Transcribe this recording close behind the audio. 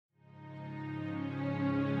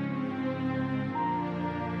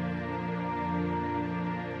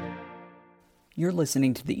You're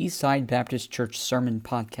listening to the Eastside Baptist Church Sermon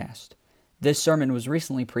Podcast. This sermon was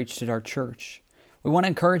recently preached at our church. We want to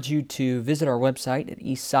encourage you to visit our website at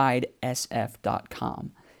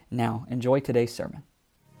eastsidesf.com. Now, enjoy today's sermon.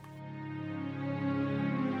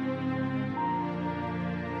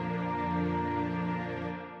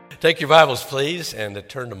 Take your Bibles, please, and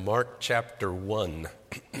turn to Mark chapter 1.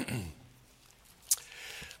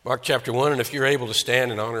 Mark chapter 1, and if you're able to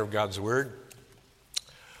stand in honor of God's Word,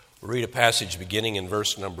 we'll read a passage beginning in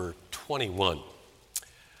verse number 21.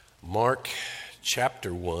 Mark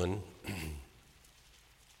chapter 1,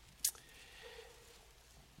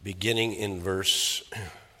 beginning in verse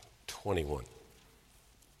 21.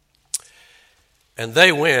 And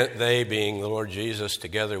they went, they being the Lord Jesus,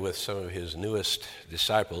 together with some of his newest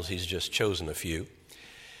disciples. He's just chosen a few.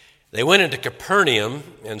 They went into Capernaum,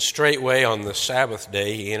 and straightway on the Sabbath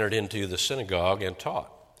day he entered into the synagogue and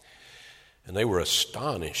taught. And they were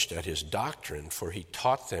astonished at his doctrine, for he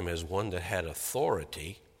taught them as one that had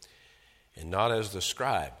authority, and not as the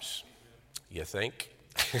scribes. You think?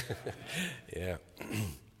 Yeah.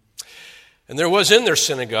 And there was in their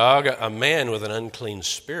synagogue a man with an unclean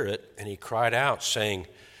spirit, and he cried out, saying,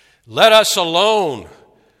 "Let us alone.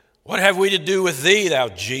 What have we to do with thee, thou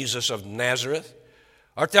Jesus of Nazareth?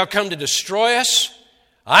 Art thou come to destroy us?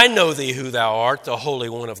 I know thee who thou art, the Holy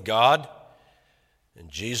One of God." And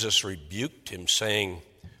Jesus rebuked him, saying,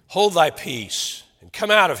 "Hold thy peace, and come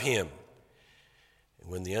out of him." And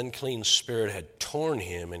when the unclean spirit had torn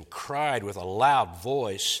him and cried with a loud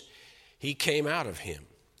voice, he came out of him.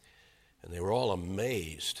 And they were all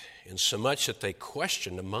amazed, insomuch that they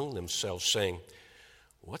questioned among themselves, saying,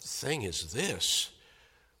 "What thing is this?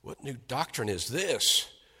 What new doctrine is this?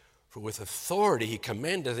 For with authority he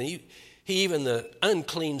commandeth, and he even the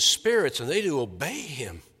unclean spirits, and they do obey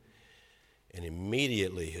him." And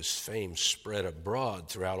immediately his fame spread abroad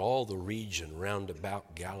throughout all the region round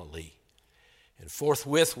about Galilee. And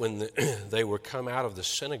forthwith, when they were come out of the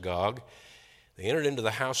synagogue, they entered into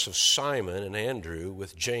the house of Simon and Andrew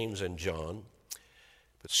with James and John.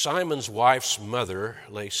 But Simon's wife's mother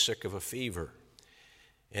lay sick of a fever.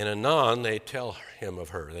 And anon they tell him of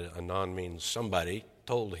her. Anon means somebody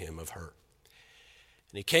told him of her.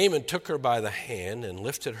 And he came and took her by the hand and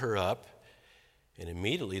lifted her up. And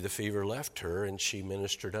immediately the fever left her, and she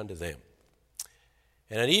ministered unto them.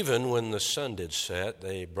 And at even when the sun did set,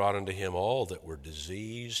 they brought unto him all that were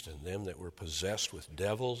diseased, and them that were possessed with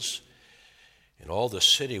devils. And all the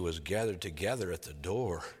city was gathered together at the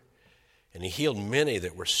door. And he healed many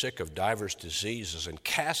that were sick of divers diseases, and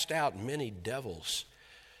cast out many devils,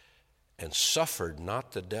 and suffered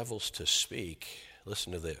not the devils to speak.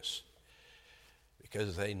 Listen to this.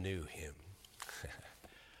 Because they knew him.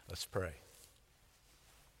 Let's pray.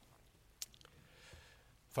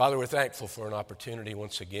 Father, we're thankful for an opportunity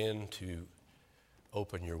once again to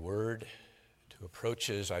open your word, to approach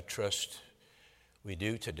as I trust we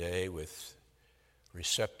do today with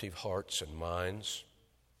receptive hearts and minds.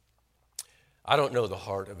 I don't know the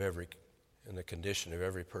heart of every and the condition of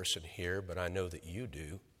every person here, but I know that you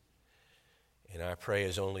do. And I pray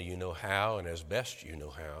as only you know how and as best you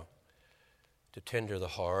know how to tender the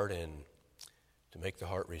heart and to make the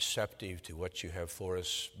heart receptive to what you have for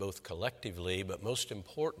us, both collectively, but most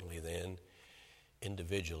importantly then,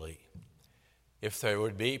 individually. If there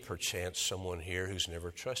would be perchance someone here who's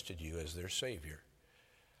never trusted you as their Savior,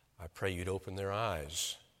 I pray you'd open their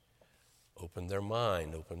eyes, open their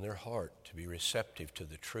mind, open their heart to be receptive to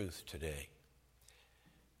the truth today.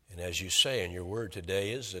 And as you say in your word,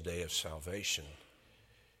 today is the day of salvation.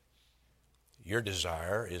 Your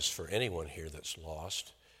desire is for anyone here that's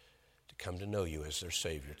lost to come to know you as their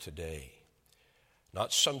Savior today.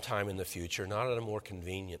 Not sometime in the future, not at a more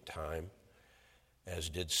convenient time, as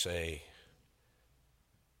did say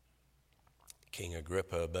King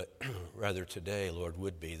Agrippa, but rather today, Lord,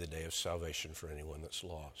 would be the day of salvation for anyone that's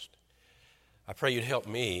lost. I pray you'd help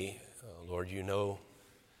me. Lord, you know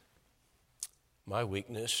my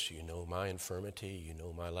weakness, you know my infirmity, you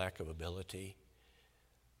know my lack of ability.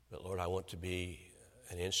 But Lord, I want to be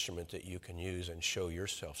an instrument that you can use and show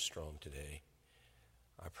yourself strong today.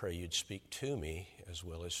 I pray you'd speak to me as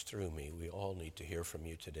well as through me. We all need to hear from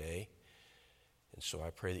you today. And so I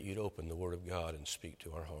pray that you'd open the Word of God and speak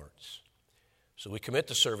to our hearts. So we commit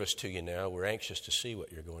the service to you now. We're anxious to see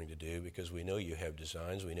what you're going to do because we know you have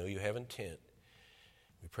designs. We know you have intent.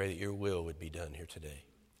 We pray that your will would be done here today.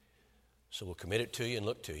 So we'll commit it to you and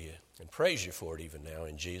look to you and praise you for it even now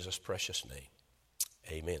in Jesus' precious name.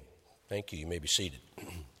 Amen. Thank you. You may be seated.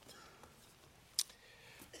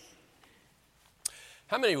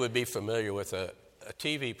 How many would be familiar with a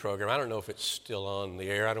TV program? I don't know if it's still on the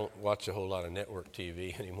air. I don't watch a whole lot of network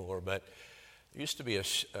TV anymore, but There used to be a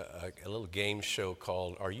little game show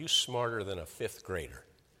called Are You Smarter Than a Fifth Grader?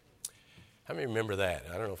 How many remember that?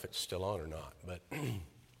 I don't know if it's still on or not, but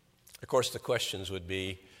of course the questions would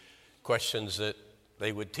be questions that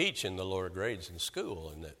they would teach in the lower grades in school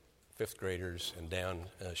and that fifth graders and down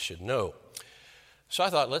should know. So I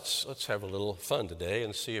thought let's have a little fun today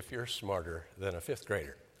and see if you're smarter than a fifth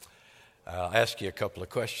grader. I'll ask you a couple of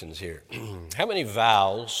questions here. How many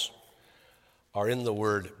vowels are in the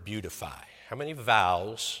word beautify? How many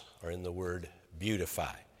vowels are in the word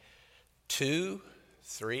beautify? 2,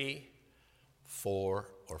 3, 4,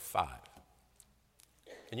 or 5?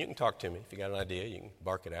 And you can talk to me. If you got an idea, you can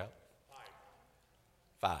bark it out.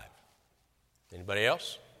 5. Anybody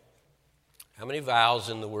else? How many vowels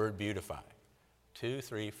in the word beautify? 2,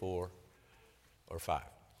 3, 4, or 5?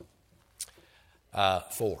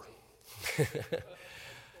 4.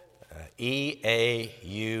 E, A,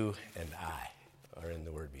 U, and I are in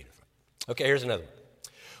the word beautify. Okay, here's another one.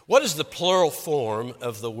 What is the plural form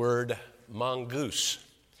of the word mongoose?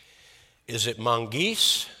 Is it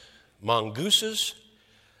mongoose, mongooses,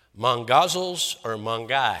 mongazels, or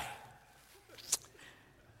mongai?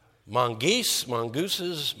 Mongoose,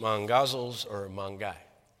 mongooses, mongazels, or mongai?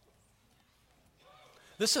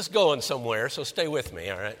 This is going somewhere, so stay with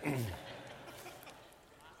me, all right?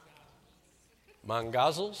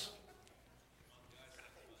 Mongazels?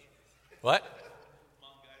 What?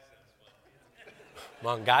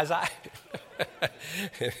 Mongazai?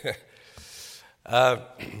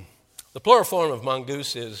 The plural form of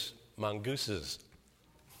mongoose is mongooses.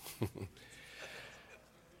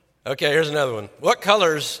 Okay, here's another one. What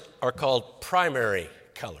colors are called primary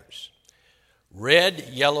colors? Red,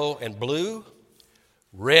 yellow, and blue,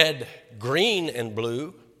 red, green, and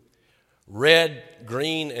blue, red,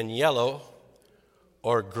 green, and yellow,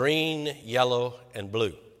 or green, yellow, and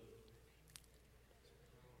blue?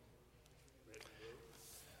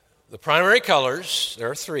 The primary colors, there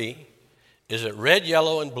are 3. Is it red,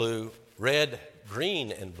 yellow, and blue, red,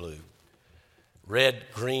 green, and blue, red,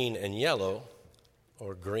 green, and yellow,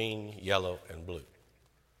 or green, yellow, and blue?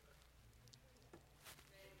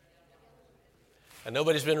 And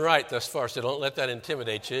nobody's been right thus far, so don't let that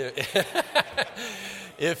intimidate you.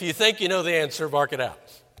 If you think you know the answer, bark it out.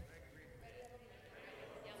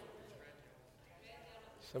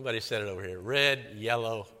 Somebody said it over here. Red,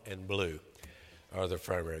 yellow, and blue are the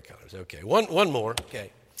primary colors. Okay, one more.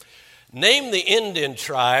 Okay. Name the Indian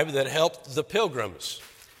tribe that helped the Pilgrims.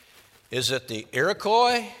 Is it the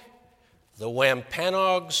Iroquois, the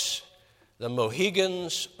Wampanoags, the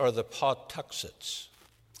Mohegans, or the Pawtuxets?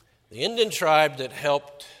 The Indian tribe that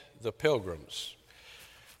helped the Pilgrims.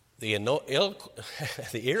 The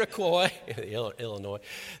Iroquois, Illinois,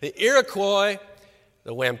 the Iroquois,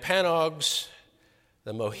 the Wampanoags,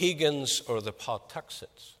 the Mohegans, or the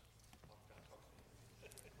Pawtuxets?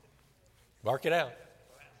 Bark it out.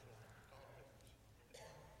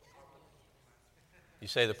 You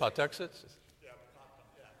say the Pawtuxets?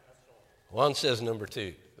 One says number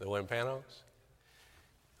 2, the Wampanoags.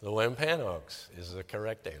 The Wampanoags is the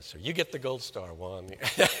correct answer. You get the gold star, Juan.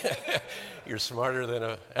 You're smarter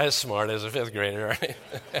than as smart as a fifth grader, right?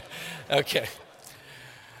 Okay.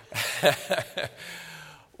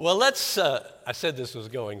 Well, let's, I said this was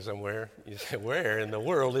going somewhere. You said, where in the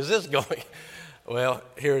world is this going? Well,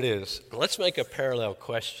 here it is. Let's make a parallel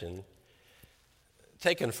question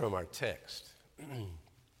taken from our text.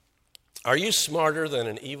 Are you smarter than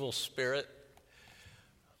an evil spirit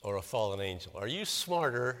or a fallen angel? Are you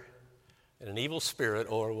smarter than an evil spirit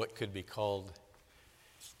or what could be called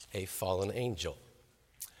a fallen angel?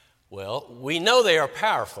 Well, we know they are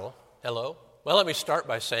powerful. Hello? Well, let me start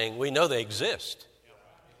by saying we know they exist.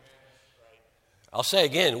 I'll say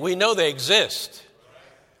again, we know they exist.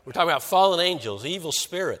 We're talking about fallen angels, evil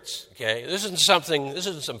spirits, okay? This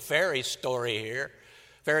isn't some fairy story here,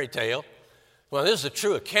 fairy tale. Well, this is a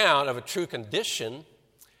true account of a true condition.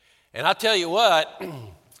 And I'll tell you what,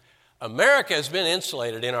 America has been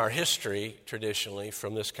insulated in our history, traditionally,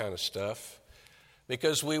 from this kind of stuff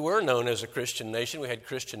because we were known as a Christian nation. We had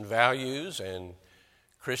Christian values and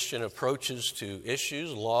Christian approaches to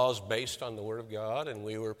issues, laws based on the Word of God, and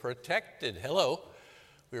we were protected. Hello.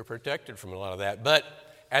 We were protected from a lot of that. But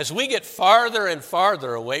as we get farther and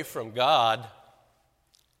farther away from God,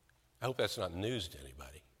 I hope that's not news to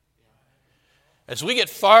anybody. As we get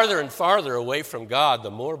farther and farther away from God,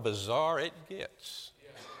 the more bizarre it gets.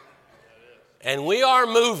 And we are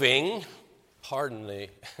moving, pardon the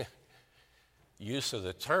use of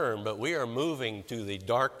the term, but we are moving to the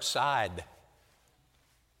dark side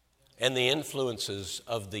and the influences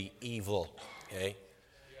of the evil, okay?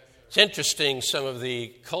 It's interesting, some of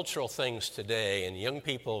the cultural things today, and young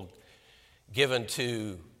people given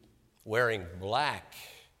to wearing black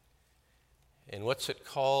and what's it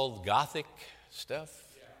called, Gothic stuff.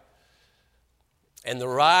 And the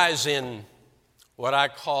rise in what I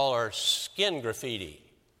call our skin graffiti.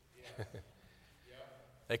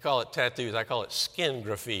 They call it tattoos. I call it skin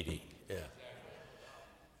graffiti. Yeah.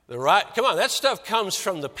 Come on, that stuff comes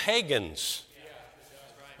from the pagans.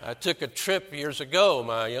 I took a trip years ago.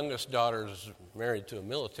 My youngest daughter's married to a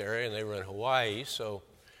military, and they were in Hawaii, so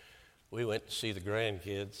we went to see the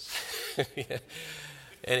grandkids. Yeah.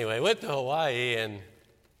 Anyway, went to Hawaii and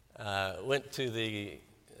went to the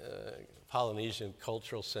Polynesian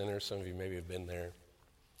Cultural Center. Some of you maybe have been there.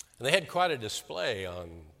 And they had quite a display on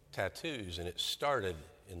tattoos, and it started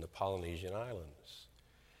in the Polynesian islands.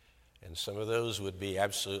 And some of those would be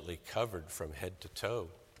absolutely covered from head to toe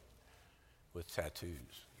with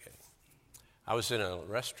tattoos. Okay. I was in a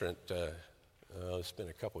restaurant, it's been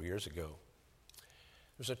a couple years ago.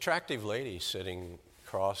 There was an attractive lady sitting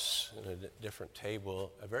across in a different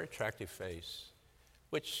table, a very attractive face,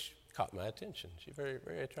 which caught my attention. She's very,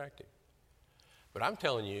 very attractive. But I'm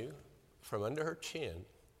telling you, from under her chin,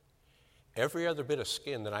 every other bit of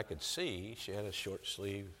skin that I could see, she had a short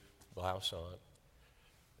sleeve blouse on,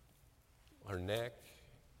 her neck,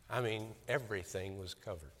 everything was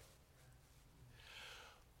covered.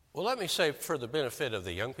 Well, let me say for the benefit of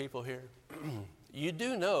the young people here, you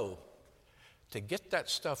do know to get that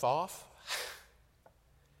stuff off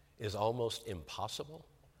is almost impossible.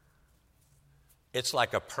 It's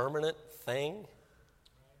like a permanent thing.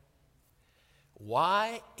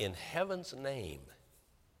 Why in heaven's name?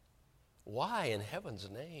 Why in heaven's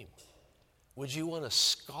name would you want to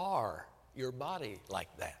scar your body like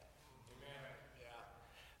that?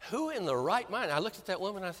 Who in the right mind? I looked at that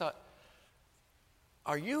woman and I thought,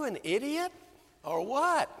 are you an idiot or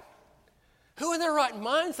what? Who in their right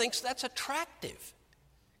mind thinks that's attractive?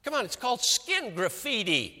 Come on, it's called skin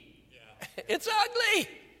graffiti. Yeah. It's ugly.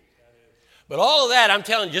 But all of that, I'm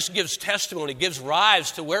telling you, just gives testimony, gives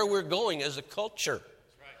rise to where we're going as a culture.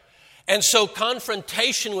 Right. And so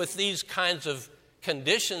confrontation with these kinds of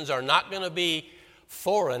conditions are not going to be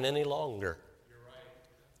foreign any longer. You're right.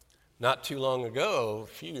 Not too long ago, a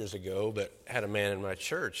few years ago, but I had a man in my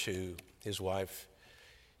church who, his wife,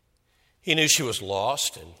 he knew she was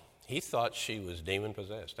lost and he thought she was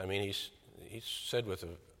demon-possessed. I mean, he said with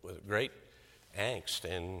great angst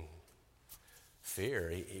and fear,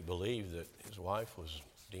 he believed that his wife was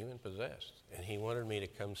demon-possessed, and he wanted me to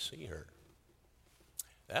come see her.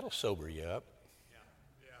 That'll sober you up.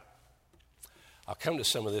 Yeah. I'll come to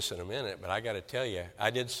some of this in a minute, but I got to tell you, I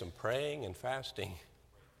did some praying and fasting.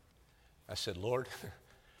 I said, Lord,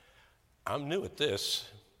 I'm new at this.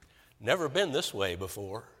 Never been this way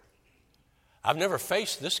before. I've never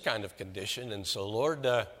faced this kind of condition, and so, Lord,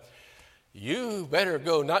 you better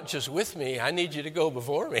go not just with me. I need you to go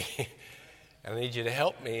before me. I need you to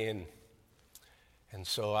help me. And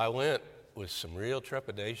so I went with some real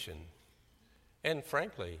trepidation and,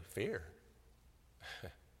 frankly, fear.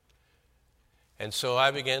 And so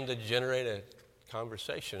I began to generate a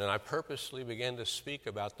conversation, and I purposely began to speak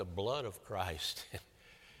about the blood of Christ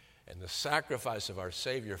and the sacrifice of our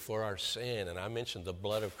Savior for our sin. And I mentioned the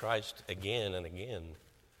blood of Christ again and again,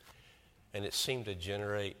 and it seemed to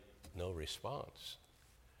generate no response.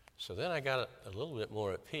 So then I got a little bit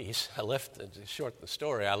more at peace. I left, to short the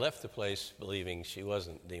story, I left the place believing she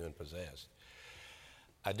wasn't demon-possessed.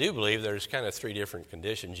 I do believe there's kind of three different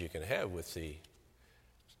conditions you can have with the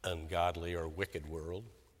ungodly or wicked world.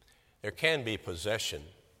 There can be possession,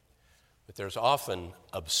 but there's often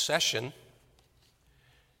obsession,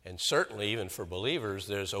 and certainly even for believers,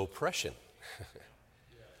 there's oppression.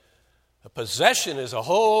 A possession is a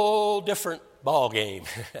whole different ballgame.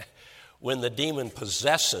 When the demon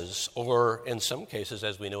possesses, or in some cases,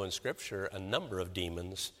 as we know in Scripture, a number of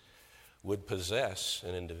demons would possess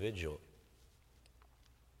an individual.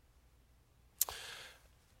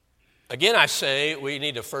 Again, I say we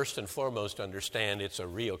need to first and foremost understand it's a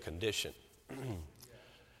real condition.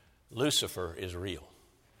 Lucifer is real.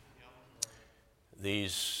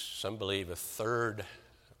 Some believe a third,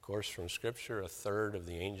 of course from Scripture, a third of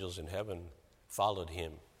the angels in heaven followed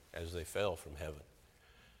him as they fell from heaven.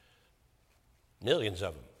 Millions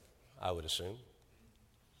of them, I would assume.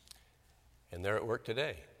 And they're at work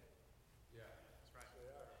today. Yeah, that's right.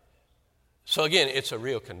 So again, it's a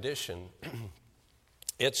real condition.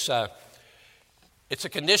 It's a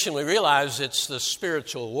condition we realize it's the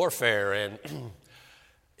spiritual warfare, and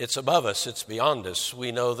it's above us, it's beyond us.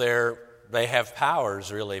 We know they have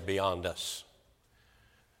powers really beyond us.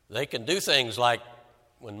 They can do things like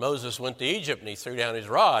when Moses went to Egypt and he threw down his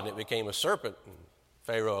rod and it became a serpent, and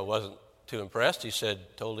Pharaoh wasn't too impressed. He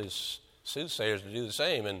told his soothsayers to do the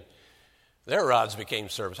same, and their rods became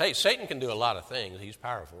serpents. Hey, Satan can do a lot of things. He's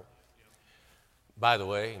powerful. By the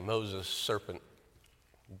way, Moses' serpent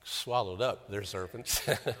swallowed up their serpents.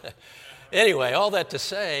 Anyway, all that to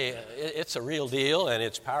say, it's a real deal and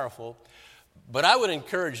it's powerful. But I would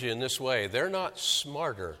encourage you in this way. They're not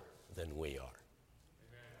smarter than we are.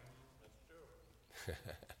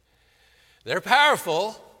 They're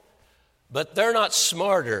powerful, but they're not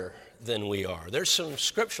smarter than we are. There's some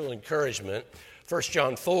scriptural encouragement. 1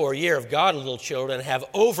 John 4, ye are of God, little children, have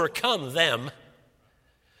overcome them,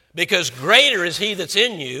 because greater is he that's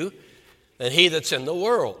in you than he that's in the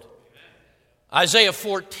world. Isaiah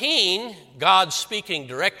 14, God speaking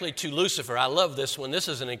directly to Lucifer. I love this one. This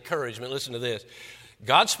is an encouragement. Listen to this.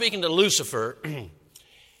 God speaking to Lucifer,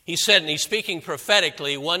 he said, and he's speaking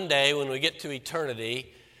prophetically, one day when we get to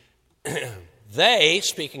eternity, they,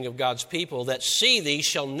 speaking of God's people, that see thee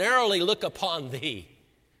shall narrowly look upon thee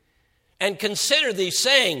and consider thee,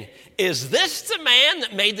 saying, is this the man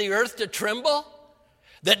that made the earth to tremble,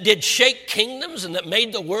 that did shake kingdoms, and that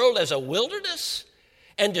made the world as a wilderness,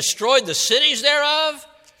 and destroyed the cities thereof,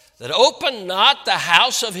 that opened not the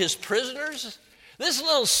house of his prisoners? This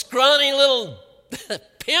little scrawny little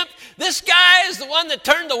pimp, this guy is the one that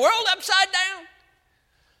turned the world upside down?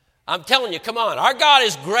 I'm telling you, come on, our God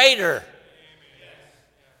is greater.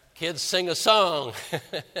 Kids sing a song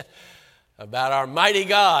about our mighty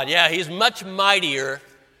God. Yeah, he's much mightier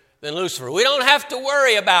than Lucifer. We don't have to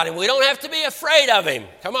worry about him. We don't have to be afraid of him.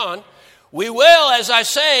 Come on. We will, as I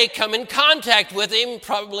say, come in contact with him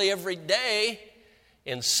probably every day.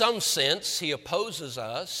 In some sense, he opposes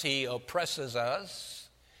us. He oppresses us.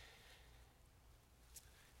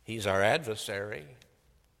 He's our adversary.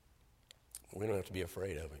 We don't have to be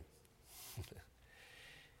afraid of him.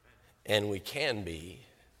 And we can be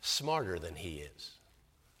smarter than he is.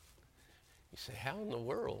 You say, how in the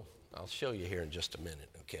world? I'll show you here in just a minute,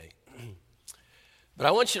 okay? But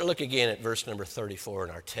I want you to look again at verse number 34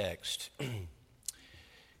 in our text.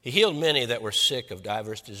 He healed many that were sick of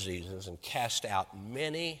divers diseases and cast out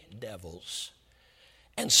many devils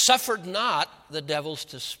and suffered not the devils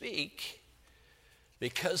to speak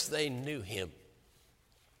because they knew him.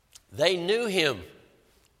 They knew him.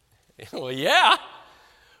 Well, yeah,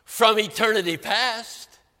 from eternity past,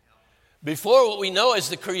 before what we know as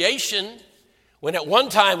the creation, when at one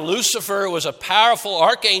time Lucifer was a powerful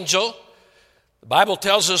archangel. The Bible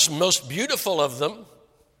tells us most beautiful of them.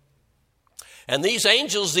 And these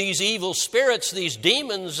angels, these evil spirits, these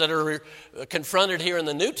demons that are confronted here in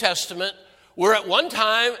the New Testament were at one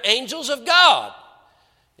time angels of God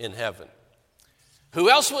in heaven. Who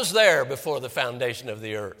else was there before the foundation of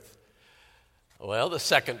the earth? Well, the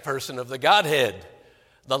second person of the Godhead,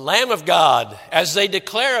 the Lamb of God. As they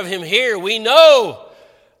declare of him here, we know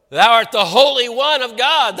thou art the Holy One of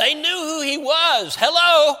God. They knew who he was.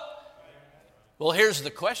 Hello. Well, here's the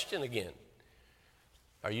question again.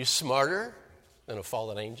 Are you smarter than a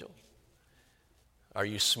fallen angel? Are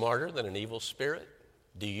you smarter than an evil spirit?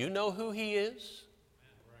 Do you know who he is?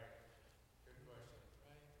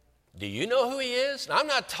 Do you know who he is? And I'm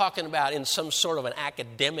not talking about in some sort of an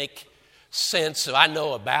academic sense of I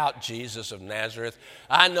know about Jesus of Nazareth.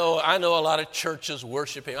 I know a lot of churches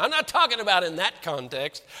worship him. I'm not talking about in that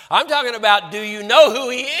context. I'm talking about, do you know who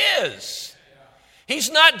he is? He's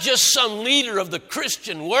not just some leader of the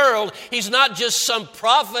Christian world. He's not just some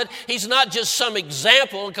prophet. He's not just some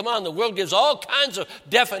example. And come on, the world gives all kinds of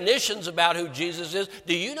definitions about who Jesus is.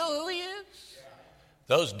 Do you know who he is?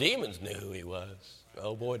 Those demons knew who he was.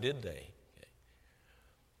 Oh boy, did they. Okay.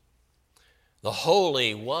 The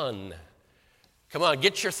Holy One. Come on,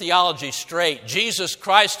 get your theology straight. Jesus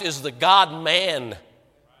Christ is the God-man.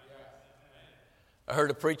 I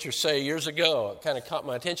heard a preacher say years ago, it kind of caught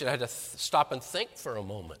my attention. I had to stop and think for a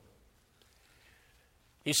moment.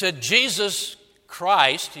 He said, Jesus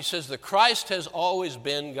Christ, he says, the Christ has always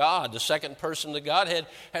been God. The second person of the Godhead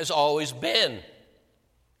has always been.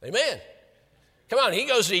 Amen. Come on, he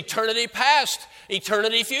goes to eternity past,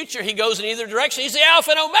 eternity future. He goes in either direction. He's the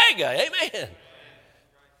Alpha and Omega. Amen.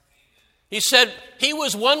 He said, he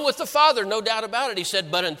was one with the Father, no doubt about it. He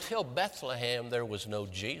said, but until Bethlehem, there was no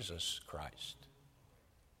Jesus Christ.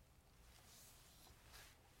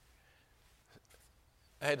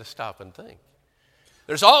 I had to stop and think.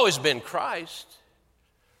 There's always been Christ,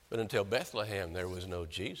 but until Bethlehem, there was no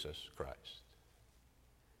Jesus Christ.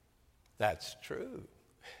 That's true.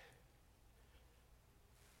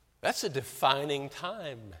 That's a defining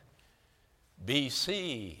time.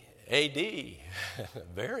 BC, AD,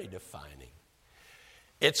 very defining.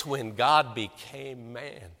 It's when God became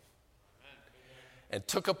man and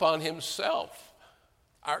took upon himself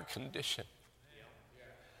our condition.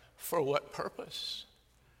 For what purpose?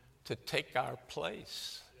 To take our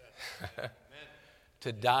place.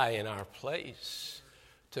 To die in our place.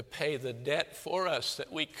 To pay the debt for us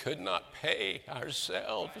that we could not pay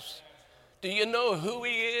ourselves. Do you know who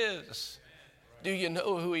he is? Do you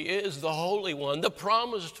know who he is? The Holy One, the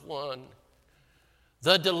Promised One,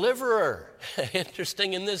 the Deliverer.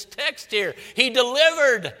 Interesting in this text here. He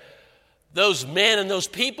delivered those men and those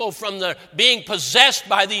people from being possessed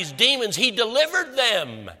by these demons. He delivered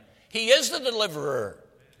them. He is the deliverer.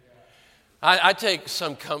 I take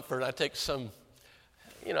some comfort. I take some,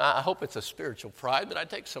 I hope it's a spiritual pride, but I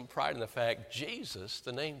take some pride in the fact, Jesus,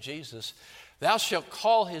 the name Jesus, thou shalt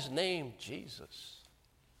call his name Jesus.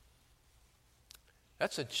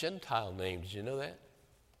 That's a Gentile name. Did you know that?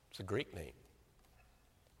 It's a Greek name.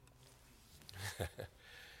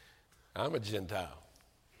 I'm a Gentile.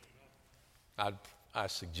 I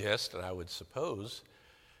suggest, and I would suppose,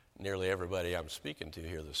 nearly everybody I'm speaking to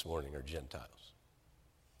here this morning are Gentiles.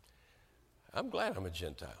 I'm glad I'm a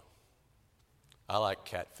Gentile. I like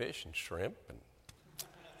catfish and shrimp and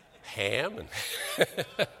ham and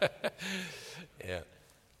yeah.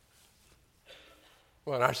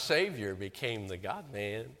 When our Savior became the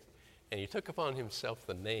God-man, and he took upon himself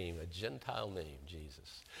the name, a Gentile name,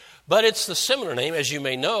 Jesus. But it's the similar name, as you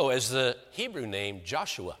may know, as the Hebrew name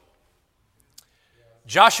Joshua.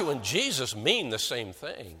 Joshua and Jesus mean the same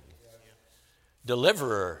thing.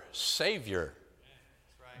 Deliverer, Savior.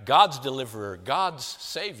 God's deliverer, God's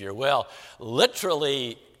Savior. Well,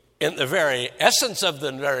 literally, in the very essence of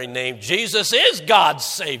the very name, Jesus is God's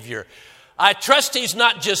Savior. I trust he's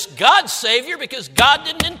not just God's Savior, because God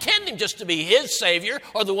didn't intend him just to be his Savior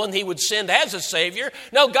or the one he would send as a Savior.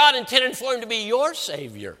 No, God intended for him to be your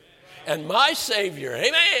Savior and my Savior.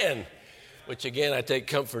 Amen. Which again, I take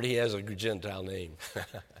comfort he has a Gentile name.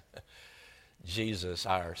 Jesus,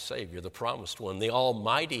 our Savior, the Promised One, the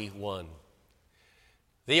Almighty One.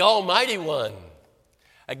 The Almighty One.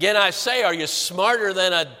 Again, I say, are you smarter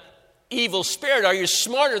than an evil spirit? Are you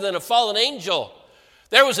smarter than a fallen angel?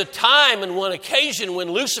 There was a time and one occasion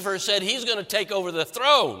when Lucifer said he's going to take over the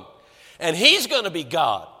throne and he's going to be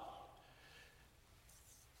God.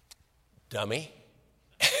 Dummy.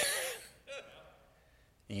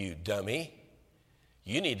 You dummy.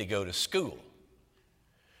 You need to go to school.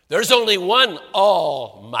 There's only one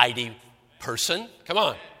almighty person. Come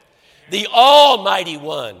on. The Almighty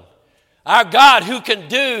One. Our God who can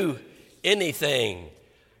do anything.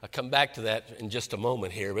 I'll come back to that in just a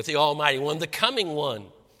moment here. But the Almighty One, the coming One.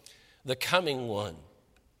 The coming One.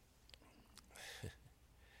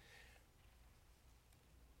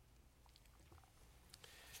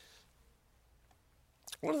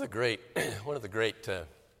 One of the great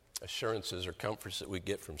assurances or comforts that we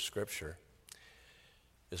get from Scripture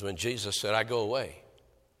is when Jesus said, I go away,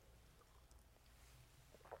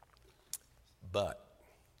 but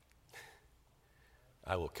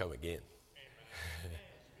I will come again.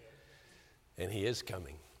 And he is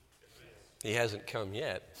coming. He hasn't come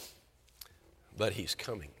yet, but he's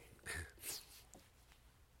coming.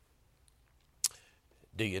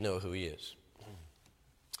 Do you know who he is?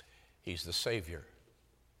 He's the Savior.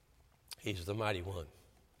 He's the Mighty One.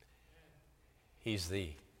 He's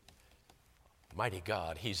the Mighty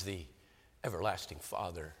God. He's the Everlasting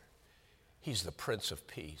Father. He's the Prince of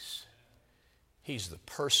Peace. He's the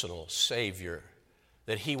personal Savior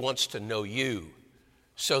that he wants to know you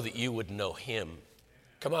so that you would know him.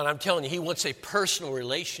 Come on, I'm telling you, he wants a personal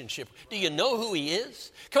relationship. Do you know who he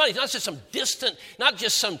is? Come on, he's not just some distant, not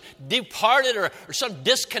just some departed or some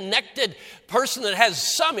disconnected person that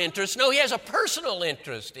has some interest. No, he has a personal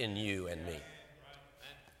interest in you and me.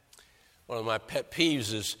 One of my pet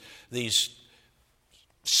peeves is these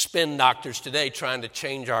spin doctors today trying to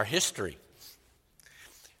change our history.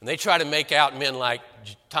 And they try to make out men like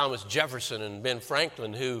Thomas Jefferson and Ben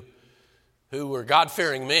Franklin who were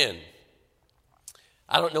God-fearing men.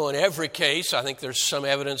 I don't know in every case. I think there's some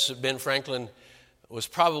evidence that Ben Franklin was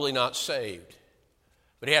probably not saved.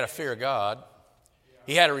 But he had a fear of God.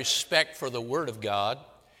 He had a respect for the Word of God.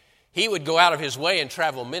 He would go out of his way and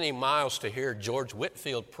travel many miles to hear George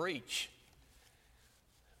Whitefield preach.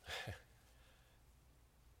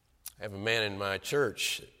 I have a man in my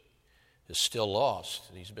church that is still lost.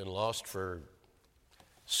 He's been lost for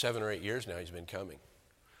 7 or 8 years now. He's been coming.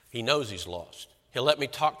 He knows he's lost. He'll let me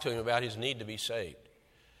talk to him about his need to be saved.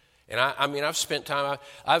 And I've spent time,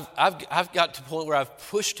 I've got to the point where I've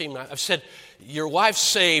pushed him. I've said, your wife's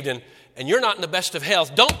saved and you're not in the best of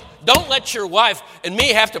health. Don't let your wife and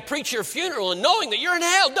me have to preach your funeral and knowing that you're in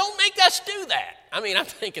hell. Don't make us do that. I'm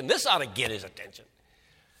thinking this ought to get his attention.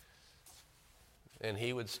 And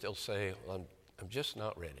he would still say, well, I'm just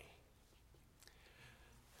not ready.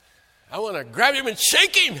 I want to grab him and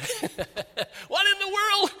shake him. What in the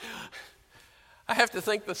world? I have to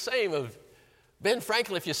think the same of Ben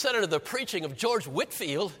Franklin. If you sat under the preaching of George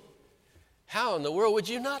Whitefield, how in the world would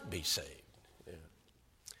you not be saved? Yeah.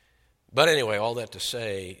 But anyway, all that to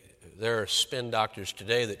say, there are spin doctors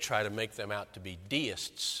today that try to make them out to be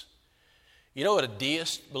deists. You know what a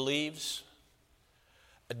deist believes?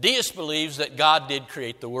 A deist believes that God did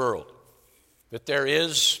create the world, that there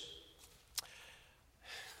is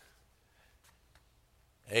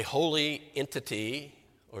a holy entity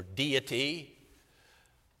or deity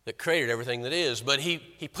that created everything that is. But he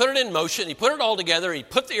put it in motion, he put it all together, he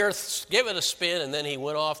put the earth, gave it a spin, and then he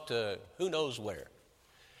went off to who knows where.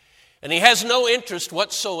 And he has no interest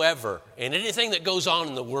whatsoever in anything that goes on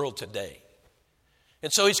in the world today.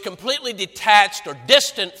 And so he's completely detached or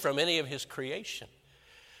distant from any of his creation.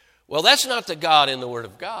 Well, that's not the God in the Word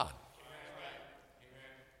of God.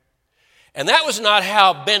 And that was not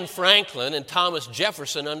how Ben Franklin and Thomas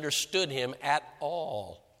Jefferson understood him at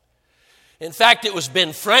all. In fact, it was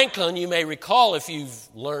Ben Franklin, you may recall if you've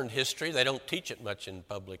learned history, they don't teach it much in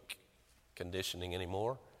public conditioning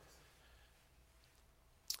anymore.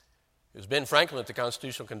 It was Ben Franklin at the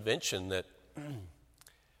Constitutional Convention that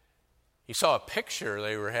he saw a picture.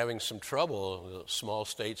 They were having some trouble, the small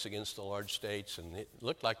states against the large states, and it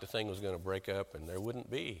looked like the thing was going to break up and there wouldn't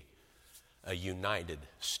be a United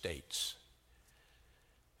States.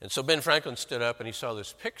 And so Ben Franklin stood up and he saw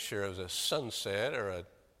this picture of a sunset or a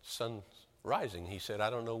sun rising. He said, I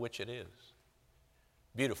don't know which it is.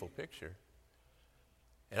 Beautiful picture.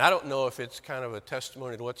 And I don't know if it's kind of a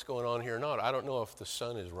testimony to what's going on here or not. I don't know if the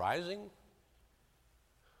sun is rising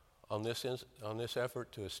on this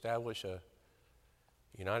effort to establish a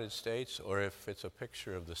United States, or if it's a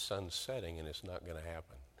picture of the sun setting and it's not going to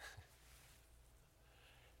happen.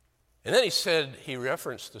 And then he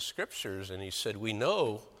referenced the scriptures, and he said, we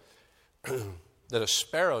know that a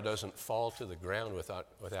sparrow doesn't fall to the ground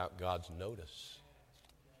without God's notice.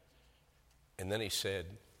 And then he said,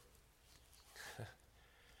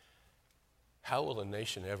 how will a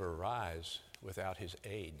nation ever rise without his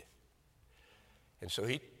aid? And so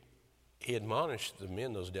he admonished the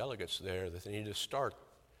men, those delegates there, that they needed to start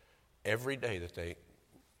every day that they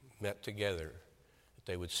met together, that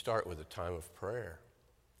they would start with a time of prayer.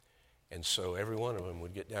 And so every one of them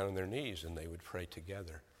would get down on their knees and they would pray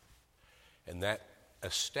together. And that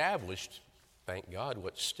established, thank God,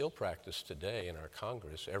 what's still practiced today in our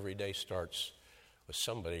Congress. Every day starts with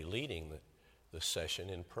somebody leading the session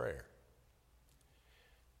in prayer.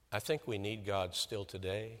 I think we need God still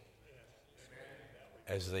today,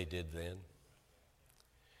 as they did then.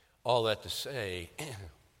 All that to say,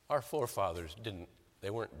 our forefathers they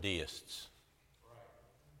weren't deists.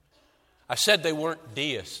 I said they weren't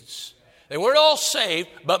deists. They weren't all saved,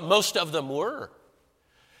 but most of them were.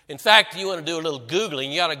 In fact, you want to do a little Googling,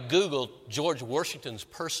 you got to Google George Washington's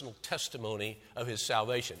personal testimony of his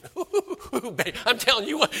salvation. I'm telling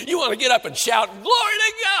you, you want to get up and shout, glory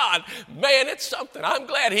to God. Man, it's something. I'm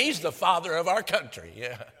glad he's the father of our country.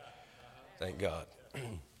 Yeah. Thank God.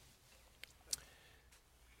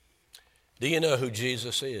 Do you know who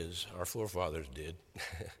Jesus is? Our forefathers did.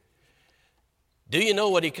 Do you know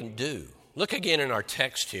what he can do? Look again in our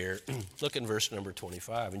text here. Look in verse number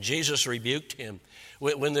 25. And Jesus rebuked him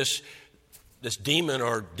when this demon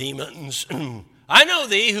or demons, I know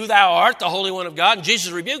thee, who thou art, the Holy One of God. And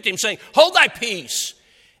Jesus rebuked him, saying, hold thy peace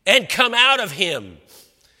and come out of him.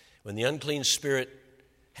 When the unclean spirit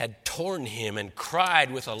had torn him and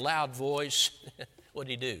cried with a loud voice, what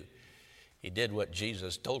did he do? He did what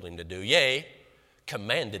Jesus told him to do, yea,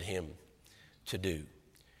 commanded him to do.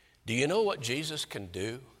 Do you know what Jesus can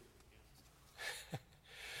do?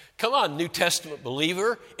 Come on, New Testament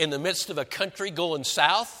believer, in the midst of a country going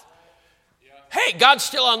south. Hey, God's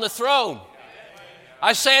still on the throne.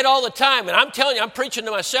 I say it all the time, and I'm telling you, I'm preaching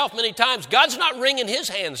to myself many times. God's not wringing his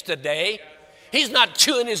hands today. He's not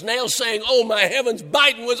chewing his nails saying, oh, my heavens,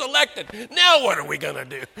 Biden was elected. Now what are we going to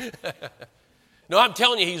do? No, I'm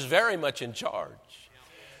telling you, he's very much in charge.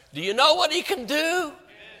 Do you know what he can do?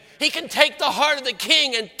 He can take the heart of the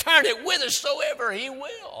king and turn it whithersoever he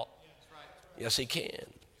will. Yes, he can.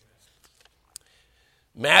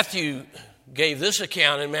 Matthew gave this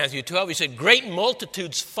account in Matthew 12. He said, great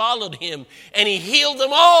multitudes followed him, and he healed them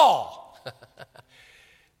all.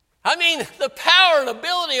 I mean, the power and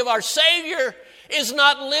ability of our Savior is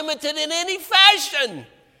not limited in any fashion.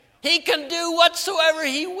 He can do whatsoever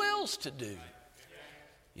he wills to do.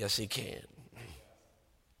 Yes, he can.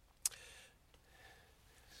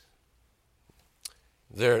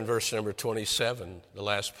 There in verse number 27, the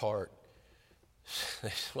last part,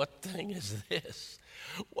 What thing is this?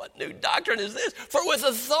 What new doctrine is this? For with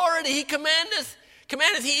authority he commandeth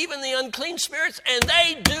he even the unclean spirits, and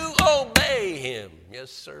they do obey him.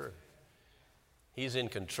 Yes, sir. He's in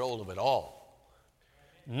control of it all.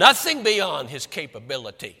 Nothing beyond his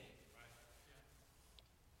capability.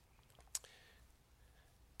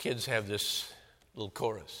 Kids have this little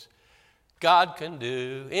chorus. God can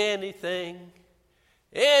do anything,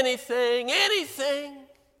 anything, anything.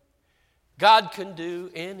 God can do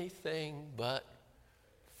anything but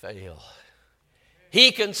fail.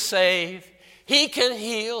 He can save, he can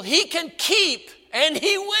heal, he can keep, and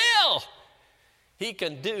he will. He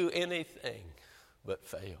can do anything but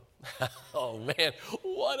fail. Oh man,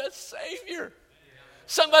 what a Savior.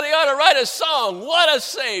 Somebody ought to write a song. What a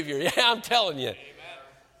Savior. Yeah, I'm telling you.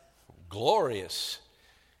 Glorious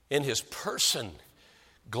in his person,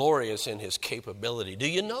 glorious in his capability. Do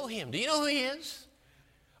you know him? Do you know who he is?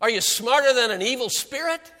 Are you smarter than an evil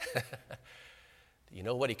spirit? Do you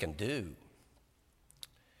know what he can do?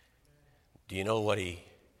 Do you know what he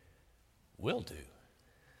will do?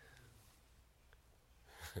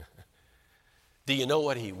 Do you know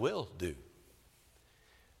what he will do?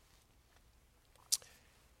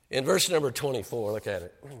 In verse number 24, look at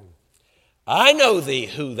it. I know thee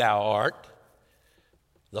who thou art,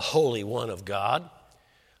 the Holy One of God.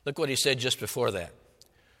 Look what he said just before that.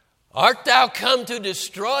 Art thou come to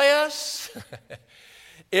destroy us?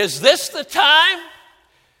 Is this the time?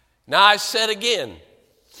 Now I said again,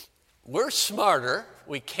 we're smarter,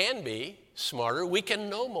 we can be smarter, we can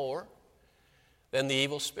know more than the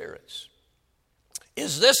evil spirits.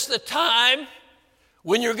 Is this the time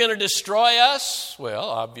when you're going to destroy us? Well,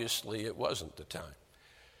 obviously it wasn't the time.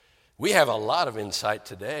 We have a lot of insight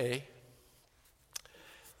today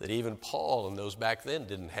that even Paul and those back then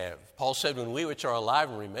didn't have. Paul said, when we which are alive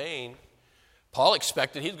and remain, Paul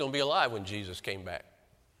expected he was going to be alive when Jesus came back.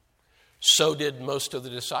 So did most of the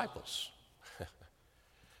disciples.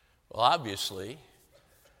 Well, obviously,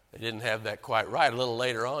 they didn't have that quite right. A little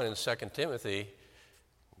later on in 2 Timothy,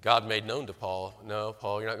 God made known to Paul, no,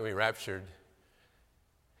 Paul, you're not going to be raptured.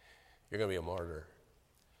 You're going to be a martyr.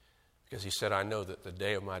 Because he said, I know that the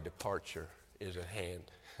day of my departure is at hand.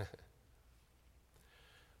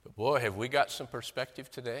 But boy, have we got some perspective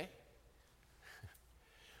today.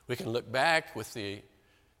 We can look back with the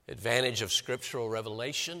advantage of scriptural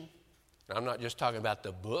revelation. I'm not just talking about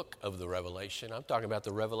the book of the Revelation. I'm talking about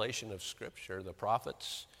the revelation of Scripture, the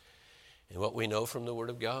prophets, and what we know from the Word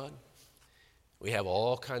of God. We have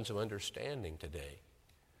all kinds of understanding today.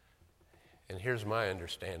 And here's my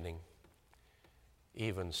understanding.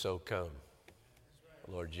 Even so come,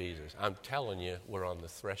 Lord Jesus. I'm telling you, we're on the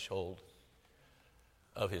threshold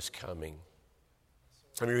of his coming.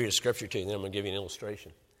 Let me read a scripture to you, and then I'm going to give you an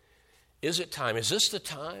illustration. Is it time? Is this the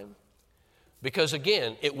time? Because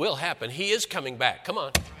again, it will happen. He is coming back. Come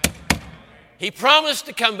on. He promised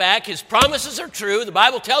to come back. His promises are true. The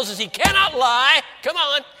Bible tells us he cannot lie. Come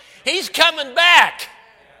on. He's coming back.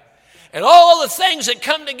 And all the things that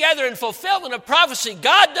come together in fulfillment of prophecy,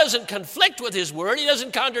 God doesn't conflict with his word. He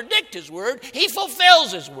doesn't contradict his word. He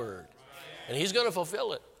fulfills his word. And he's going to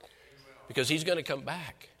fulfill it because he's going to come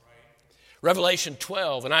back. Revelation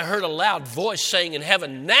 12, and I heard a loud voice saying in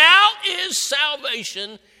heaven, now is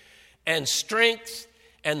salvation and strength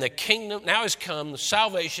and the kingdom. Now has come the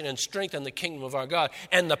salvation and strength and the kingdom of our God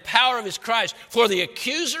and the power of his Christ. For the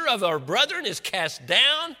accuser of our brethren is cast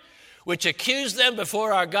down, which accused them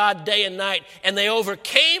before our God day and night. And they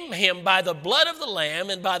overcame him by the blood of the Lamb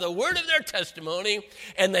and by the word of their testimony,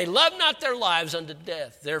 and they loved not their lives unto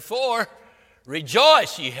death. Therefore,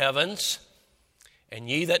 rejoice, ye heavens, and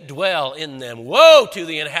ye that dwell in them. Woe to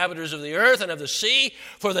the inhabitants of the earth and of the sea,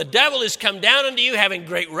 for the devil is come down unto you, having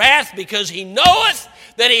great wrath, because he knoweth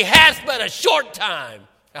that he hath but a short time.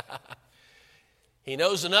 He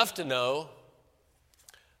knows enough to know,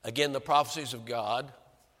 again, the prophecies of God,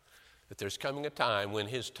 that there's coming a time when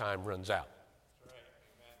his time runs out.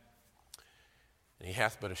 And he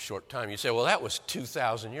hath but a short time. You say, well, that was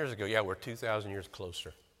 2,000 years ago. Yeah, we're 2,000 years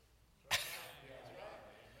closer.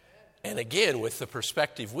 And again, with the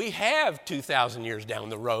perspective we have 2,000 years down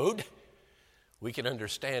the road, we can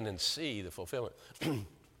understand and see the fulfillment.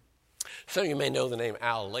 Some of you may know the name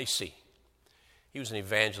Al Lacey. He was an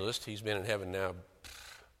evangelist. He's been in heaven now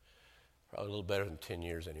probably a little better than 10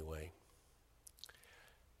 years anyway.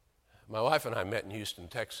 My wife and I met in Houston,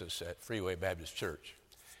 Texas at Freeway Baptist Church.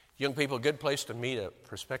 Young people, a good place to meet a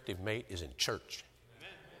prospective mate is in church.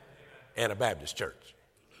 And a Baptist church.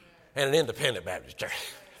 And an independent Baptist church.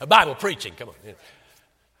 A Bible preaching, come on.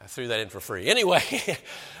 I threw that in for free. Anyway,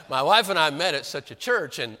 my wife and I met at such a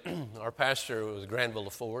church, and our pastor was Granville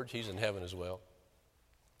LaForge. He's in heaven as well.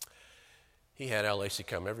 he had Al Lacey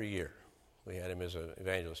come every year. We had him as an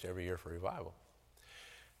evangelist every year for revival.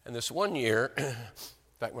 And this one year, in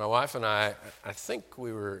fact, my wife and I think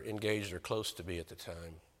we were engaged or close to be at the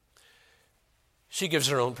time. She gives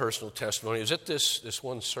her own personal testimony. It was at this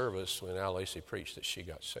one service when Al Lacey preached that she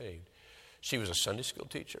got saved. She was a Sunday school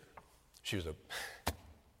teacher. She was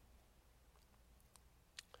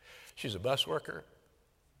a bus worker.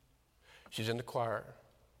 She's in the choir.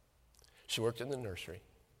 She worked in the nursery.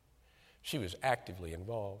 She was actively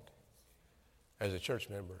involved as a church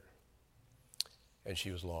member. And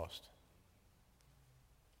she was lost.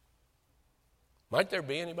 Might there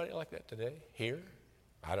be anybody like that today, here?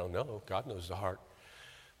 I don't know. God knows the heart.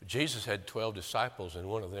 But Jesus had 12 disciples, and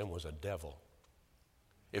one of them was a devil.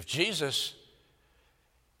 If Jesus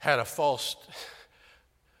had a false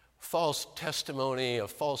testimony, a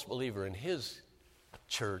false believer in his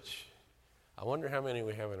church, I wonder how many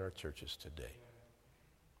we have in our churches today.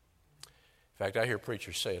 In fact, I hear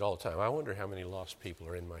preachers say it all the time. I wonder how many lost people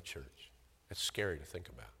are in my church. It's scary to think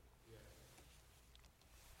about.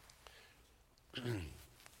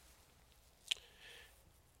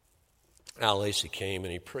 Al Lacey came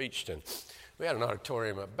and he preached, and we had an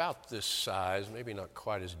auditorium about this size, maybe not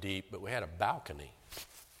quite as deep, but we had a balcony.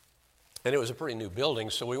 And it was a pretty new building,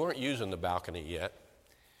 so we weren't using the balcony yet.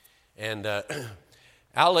 And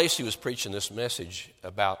Al Lacey was preaching this message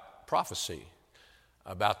about prophecy,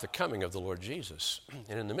 about the coming of the Lord Jesus.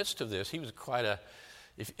 And in the midst of this, he was quite a...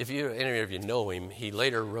 If any of you know him, he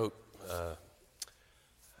later wrote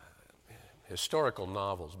historical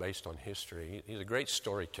novels based on history. He's a great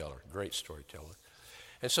storyteller.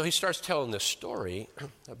 And so he starts telling this story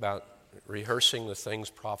about rehearsing the things,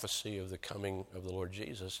 prophecy of the coming of the Lord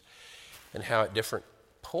Jesus, and how at different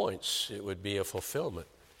points it would be a fulfillment.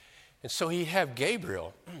 And so he'd have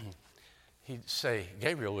Gabriel. He'd say,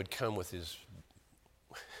 Gabriel would come with his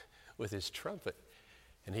trumpet,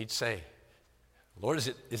 and he'd say, Lord,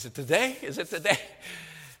 is it today? Is it today?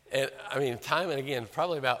 And I mean, time and again,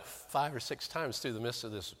 probably about 5 or 6 times through the midst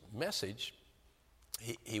of this message,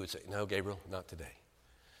 he would say, no, Gabriel, not today.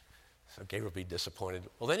 So Gabriel would be disappointed.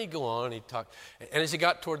 Well, then he'd go on, he'd talk. And as he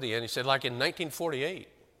got toward the end, he said, like in 1948,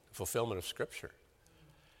 fulfillment of Scripture,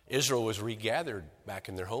 Israel was regathered back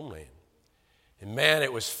in their homeland. And man,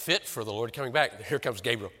 it was fit for the Lord coming back. Here comes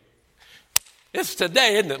Gabriel. It's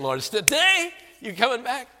today, isn't it, Lord? It's today? You coming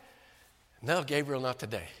back? No, Gabriel, not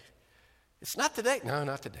today. It's not today? No,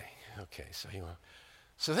 not today. Okay,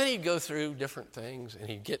 so then he'd go through different things, and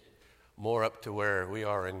he'd get more up to where we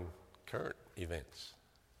are in current events.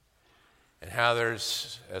 And how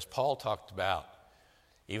there's, as Paul talked about,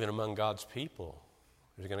 even among God's people,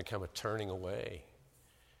 there's going to come a turning away.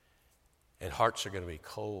 And hearts are going to be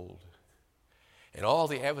cold. And all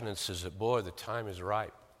the evidence is that, boy, the time is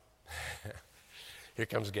ripe. Here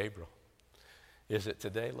comes Gabriel. Is it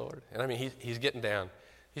today, Lord? And I mean, he's getting down.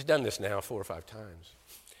 He's done this now 4 or 5 times.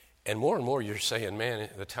 And more you're saying, man,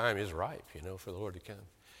 the time is ripe, for the Lord to come.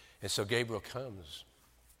 And so Gabriel comes.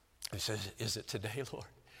 He says, is it today, Lord?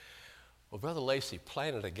 Well, Brother Lacey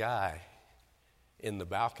planted a guy in the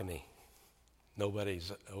balcony.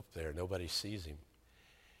 Nobody's up there. Nobody sees him.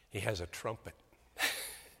 He has a trumpet.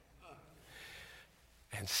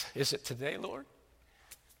 And is it today, Lord?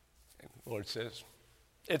 And the Lord says,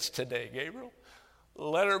 it's today, Gabriel.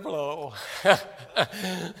 Let her blow.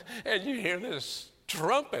 And you hear this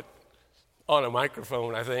trumpet on a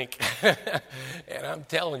microphone, I think. And I'm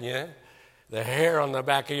telling you, the hair on the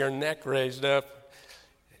back of your neck raised up.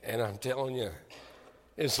 And I'm telling you,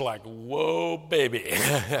 it's like, whoa, baby.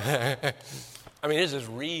 I mean, it's as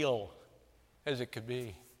real as it could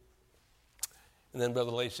be. And then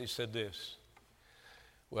Brother Lacey said this.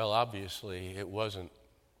 Well, obviously, it wasn't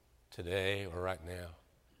today or right now.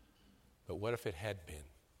 But what if it had been?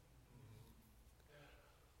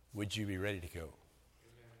 Would you be ready to go?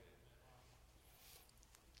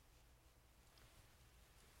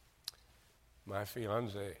 My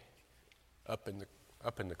fiance, up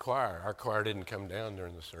in the choir, our choir didn't come down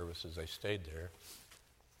during the services. They stayed there.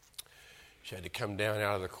 She had to come down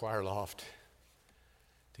out of the choir loft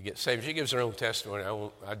to get saved. She gives her own testimony.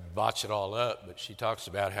 I'd botch it all up, but she talks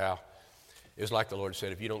about how it was like the Lord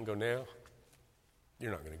said, if you don't go now,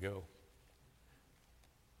 you're not going to go.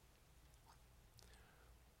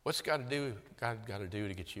 What's God got to do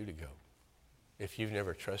to get you to go if you've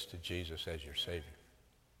never trusted Jesus as your Savior?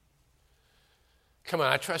 Come on,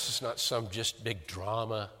 I trust it's not some just big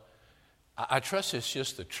drama. I trust it's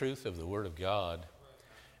just the truth of the Word of God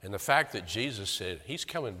and the fact that Jesus said He's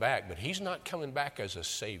coming back, but He's not coming back as a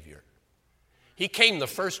Savior. He came the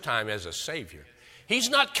first time as a Savior. He's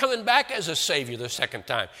not coming back as a Savior the second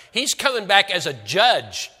time. He's coming back as a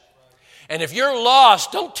judge. And if you're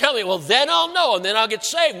lost, don't tell me, well, then I'll know and then I'll get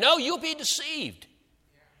saved. No, you'll be deceived.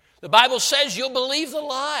 The Bible says you'll believe the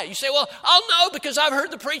lie. You say, well, I'll know because I've heard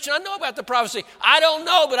the preaching. I know about the prophecy. I don't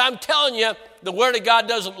know, but I'm telling you, the Word of God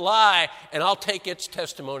doesn't lie, and I'll take its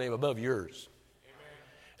testimony above yours. Amen.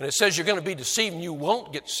 And it says you're going to be deceived and you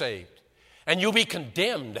won't get saved. And you'll be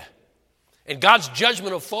condemned. And God's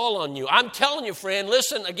judgment will fall on you. I'm telling you, friend,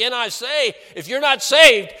 listen, again I say, if you're not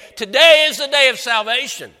saved, today is the day of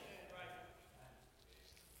salvation.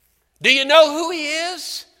 Do you know who He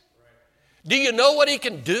is? Do you know what He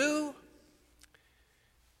can do?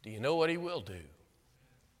 Do you know what He will do?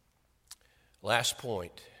 Last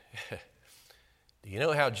point. Do you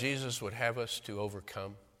know how Jesus would have us to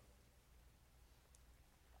overcome?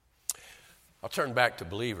 I'll turn back to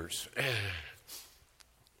believers.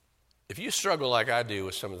 If you struggle like I do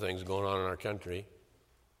with some of the things going on in our country,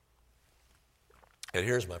 and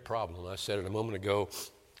here's my problem. I said it a moment ago.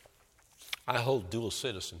 I hold dual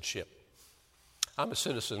citizenship. I'm a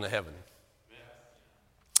citizen of heaven.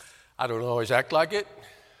 I don't always act like it,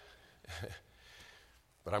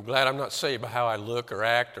 but I'm glad I'm not saved by how I look or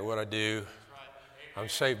act or what I do. I'm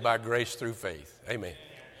saved by grace through faith. Amen.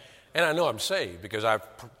 And I know I'm saved because I've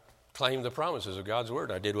claimed the promises of God's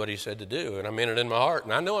Word. I did what He said to do, and I meant it in my heart,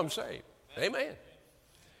 and I know I'm saved. Amen.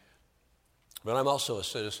 But I'm also a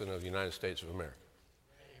citizen of the United States of America.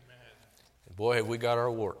 And boy, have we got our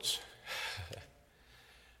warts.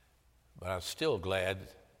 But I'm still glad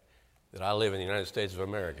that I live in the United States of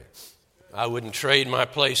America. I wouldn't trade my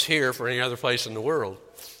place here for any other place in the world.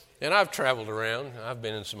 And I've traveled around. I've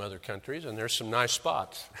been in some other countries, and there's some nice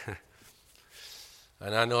spots.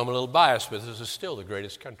 And I know I'm a little biased, but this is still the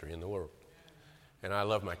greatest country in the world. And I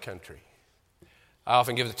love my country. I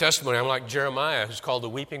often give the testimony, I'm like Jeremiah, who's called the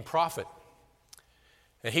weeping prophet.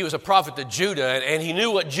 And he was a prophet to Judah, and he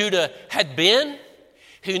knew what Judah had been.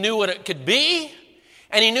 He knew what it could be,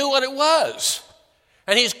 and he knew what it was.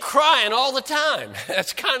 And he's crying all the time.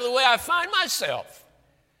 That's kind of the way I find myself.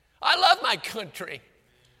 I love my country.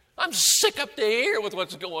 I'm sick up to here with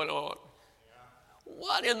what's going on.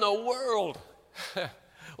 What in the world?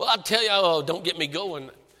 Well, I'll tell you, don't get me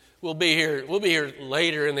going. We'll be here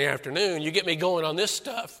later in the afternoon. You get me going on this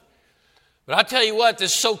stuff. But I tell you what,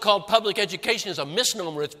 this so-called public education is a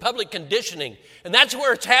misnomer. It's public conditioning. And that's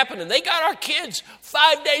where it's happening. They got our kids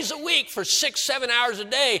 5 days a week for 6-7 hours a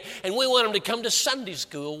day, and we want them to come to Sunday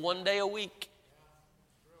school 1 day a week.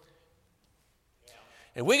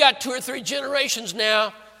 And we got 2 or 3 generations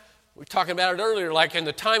now. We were talking about it earlier, like in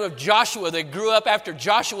the time of Joshua, they grew up after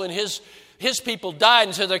Joshua and his people died,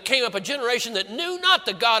 and so there came up a generation that knew not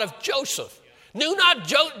the God of Joseph. Knew not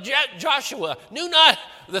Joshua, knew not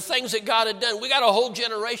the things that God had done. We got a whole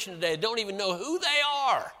generation today that don't even know who they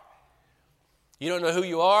are. You don't know who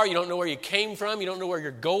you are. You don't know where you came from. You don't know where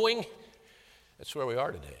you're going. That's where we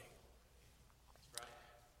are today.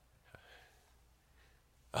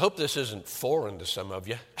 I hope this isn't foreign to some of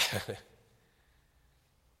you.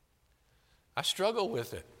 I struggle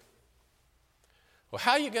with it. Well,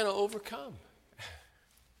 how are you going to overcome?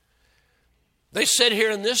 They said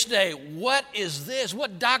here in this day, what is this?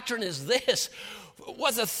 What doctrine is this?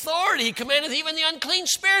 What authority He commandeth even the unclean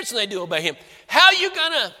spirits, and they do obey Him. How are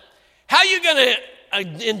you gonna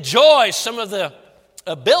enjoy some of the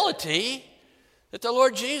ability that the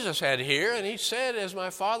Lord Jesus had here? And He said, as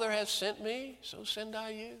my Father has sent me, so send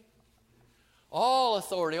I you. All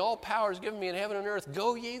authority, all power is given me in heaven and earth.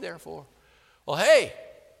 Go ye therefore. Well, hey,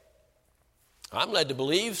 I'm led to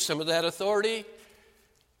believe some of that authority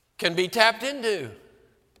can be tapped into,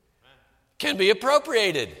 can be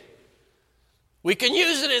appropriated. We can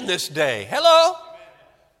use it in this day. Hello?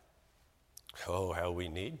 Oh, how we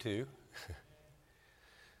need to.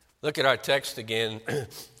 Look at our text again.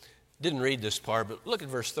 Didn't read this part, but look at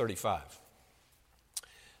verse 35.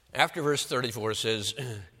 After verse 34 says,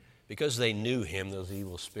 because they knew Him, those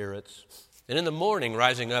evil spirits, and in the morning,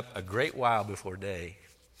 rising up a great while before day,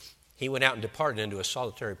 He went out and departed into a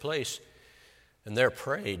solitary place, and there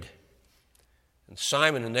prayed. And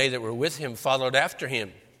Simon and they that were with him followed after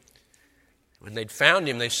him. When they'd found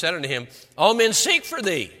Him, they said unto Him, all men seek for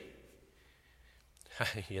Thee.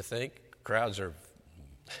 You think? Crowds are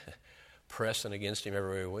pressing against Him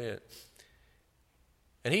everywhere He went.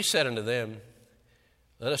 And He said unto them,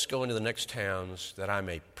 let us go into the next towns, that I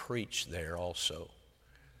may preach there also.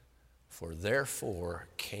 For therefore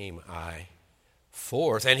came I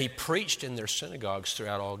forth. And He preached in their synagogues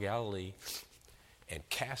throughout all Galilee, and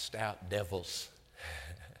cast out devils.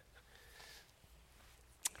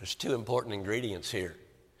 There's 2 important ingredients here.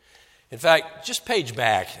 In fact, just page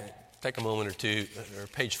back, take a moment or two, or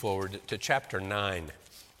page forward to chapter 9.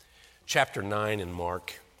 Chapter 9 in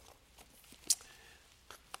Mark.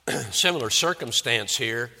 similar circumstance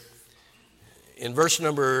here in verse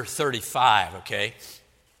number 35, okay?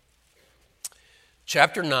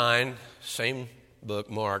 Chapter 9, same book,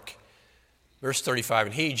 Mark, verse 35.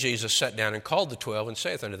 And he, Jesus, sat down and called the 12 and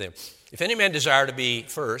saith unto them, If any man desire to be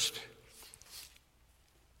first,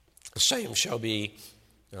 the same shall be,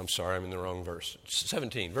 I'm sorry, I'm in the wrong verse.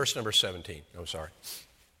 17, verse number 17. I'm sorry.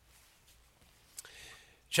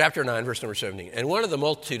 Chapter 9, verse number 17. And one of the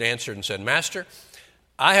multitude answered and said, Master,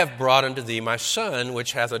 I have brought unto thee my son,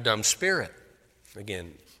 which hath a dumb spirit.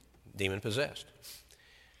 Again, demon-possessed.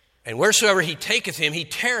 And wheresoever he taketh him, he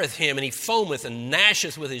teareth him, and he foameth and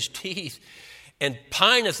gnasheth with his teeth, and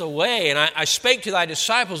pineth away. And I spake to thy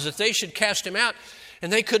disciples that they should cast him out,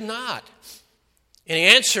 and they could not. And he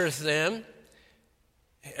answereth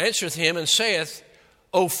him and saith,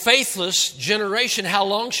 O faithless generation, how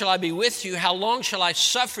long shall I be with you? How long shall I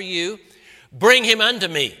suffer you? Bring him unto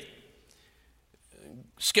me.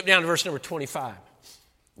 Skip down to verse number 25.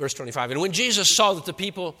 Verse 25. And when Jesus saw that the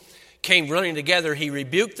people came running together, he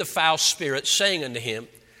rebuked the foul spirit, saying unto him,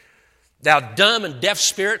 Thou dumb and deaf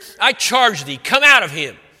spirit, I charge thee, come out of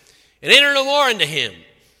him, and enter no more into him.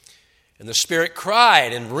 And the spirit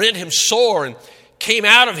cried and rent him sore, and came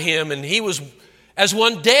out of him, and he was as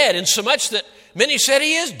one dead, insomuch that many said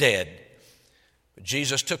he is dead. But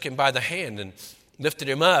Jesus took him by the hand and lifted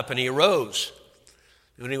him up, and he arose.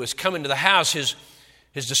 And when he was coming to the house, his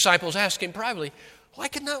disciples asked him privately, Why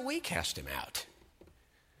could not we cast him out?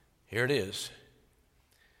 Here it is.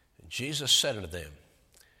 And Jesus said unto them,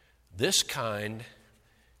 This kind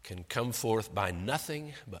can come forth by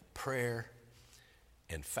nothing but prayer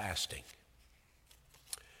and fasting.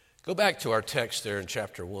 Go back to our text there in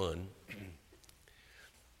chapter 1.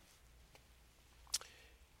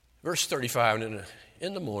 Verse 35, and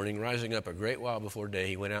in the morning, rising up a great while before day,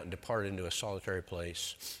 he went out and departed into a solitary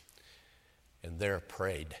place, and there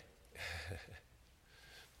prayed.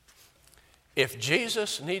 If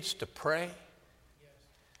Jesus needs to pray,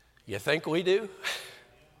 you think we do?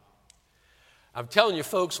 I'm telling you,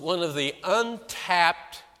 folks, one of the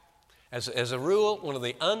untapped, as a rule, one of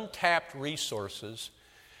the untapped resources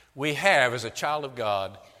we have as a child of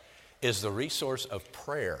God is the resource of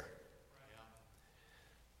prayer.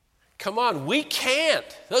 Come on, we can't.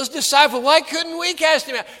 Those disciples, why couldn't we cast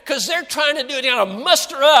him out? Because they're trying to do it, to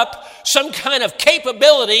muster up some kind of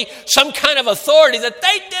capability, some kind of authority that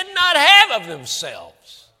they did not have of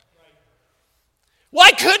themselves. Why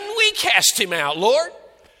couldn't we cast him out, Lord?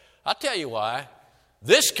 I'll tell you why.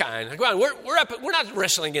 This kind, come on, we're not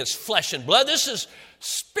wrestling against flesh and blood. This is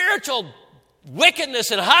spiritual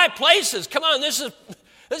wickedness in high places. Come on, this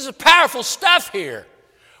is powerful stuff here.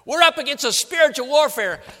 We're up against a spiritual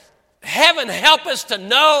warfare. Heaven help us to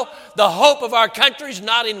know the hope of our country is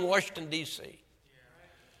not in Washington, D.C.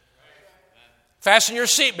 Fasten your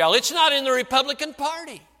seatbelt. It's not in the Republican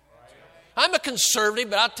Party. I'm a conservative,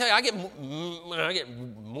 but I'll tell you, I get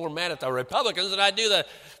more mad at the Republicans than I do the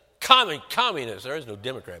communists. There is no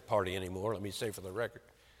Democrat Party anymore, let me say for the record.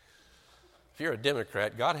 If you're a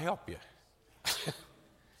Democrat, God help you.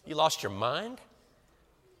 You lost your mind?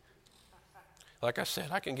 Like I said,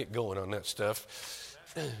 I can get going on that stuff.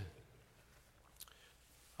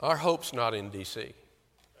 Our hope's not in D.C.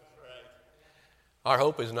 Our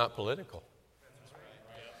hope is not political.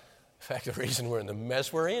 In fact, the reason we're in the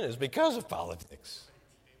mess we're in is because of politics.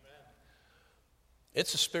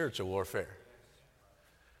 It's a spiritual warfare.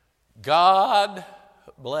 God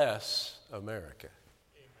bless America.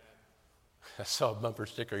 I saw a bumper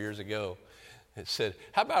sticker years ago. It said,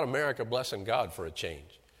 how about America blessing God for a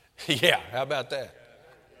change? Yeah, how about that?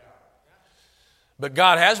 But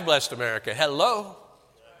God has blessed America. Hello.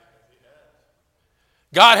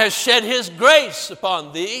 God has shed his grace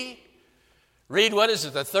upon thee. Read, what is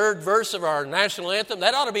it, the third verse of our national anthem?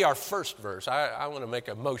 That ought to be our first verse. I want to make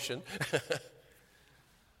a motion.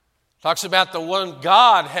 Talks about the one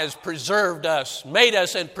God has preserved us, made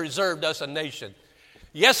us and preserved us a nation.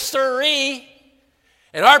 Yes, sirree.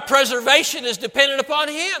 And our preservation is dependent upon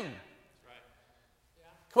him.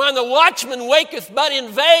 Come on, the watchman waketh but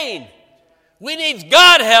in vain. We need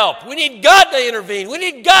God help. We need God to intervene. We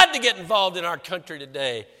need God to get involved in our country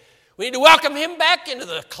today. We need to welcome him back into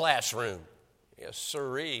the classroom. Yes,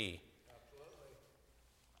 sirree.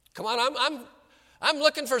 Come on, I'm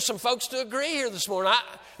looking for some folks to agree here this morning.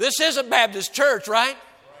 This is a Baptist church, right?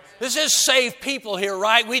 This is saved people here,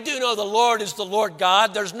 right? We do know the Lord is the Lord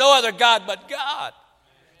God. There's no other God but God,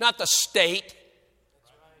 not the state.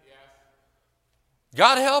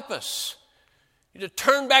 God help us. To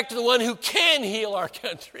turn back to the one who can heal our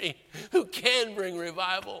country, who can bring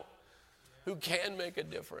revival, who can make a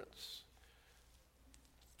difference.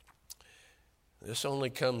 This only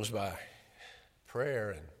comes by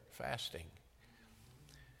prayer and fasting.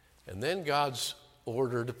 And then God's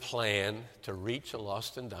ordered a plan to reach a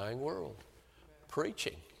lost and dying world.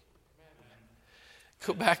 Preaching.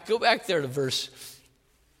 Go back there to verse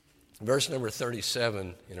number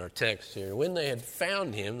 37 in our text here. When they had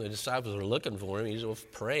found him, the disciples were looking for him. He was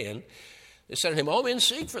praying. They said to him, all men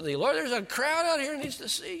seek for thee. Lord, there's a crowd out here that needs to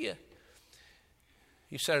see you.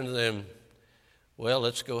 He said unto them, well,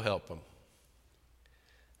 let's go help them.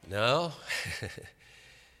 No.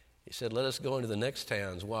 He said, let us go into the next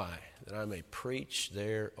towns. Why? That I may preach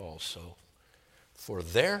there also. For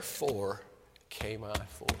therefore came I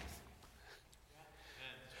forth.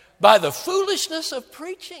 By the foolishness of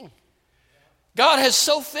preaching. God has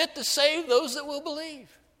so fit to save those that will believe.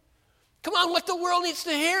 Come on, what the world needs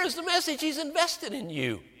to hear is the message He's invested in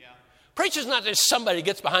you. Preaching's not just somebody who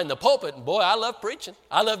gets behind the pulpit and, boy, I love preaching.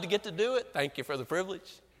 I love to get to do it. Thank you for the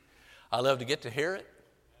privilege. I love to get to hear it.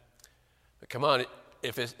 But come on,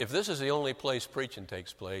 if this is the only place preaching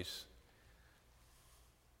takes place,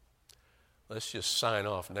 let's just sign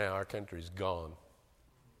off now. Our country's gone.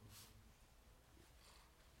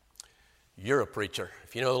 You're a preacher.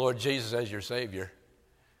 If you know the Lord Jesus as your Savior,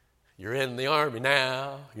 you're in the army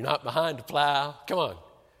now. You're not behind the plow. Come on.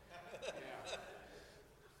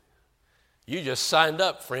 You just signed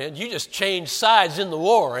up, friend. You just changed sides in the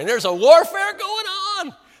war, and there's a warfare going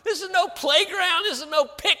on. This is no playground. This is no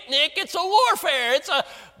picnic. It's a warfare. It's a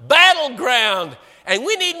battleground. And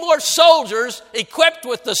we need more soldiers equipped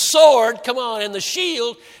with the sword, come on, and the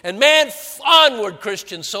shield. And man, onward,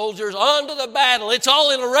 Christian soldiers, on to the battle. It's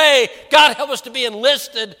all in array. God help us to be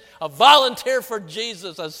enlisted, a volunteer for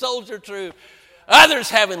Jesus, a soldier true. Others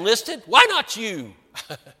have enlisted. Why not you?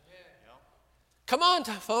 Come on,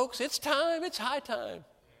 folks. It's time. It's high time.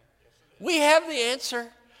 We have the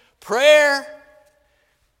answer. Prayer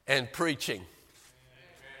and preaching.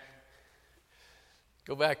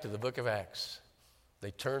 Go back to the book of Acts. They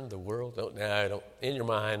turned the world, in your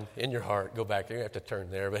mind, in your heart, go back there. You have to turn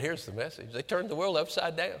there. But here's the message. They turned the world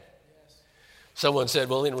upside down. Someone said,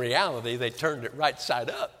 well, in reality, they turned it right side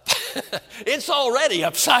up. It's already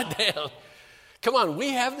upside down. Come on, we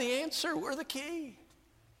have the answer. We're the key.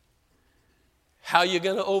 How are you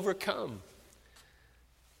going to overcome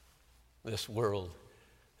this world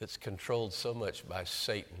that's controlled so much by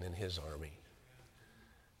Satan and his army?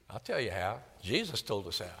 I'll tell you how. Jesus told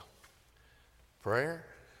us how. Prayer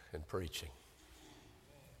and preaching.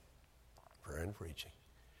 Prayer and preaching.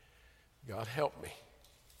 God help me.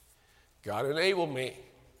 God enable me.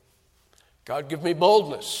 God give me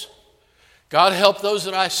boldness. God help those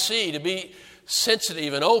that I see to be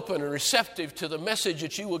sensitive and open and receptive to the message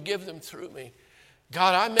that you will give them through me.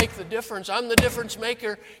 God, I make the difference. I'm the difference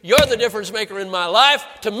maker. You're the difference maker in my life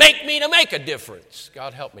to make a difference.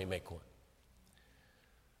 God help me make one.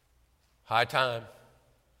 High time.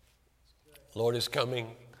 Lord is coming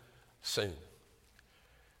soon.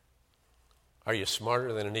 Are you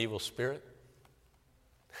smarter than an evil spirit?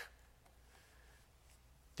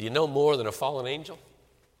 Do you know more than a fallen angel?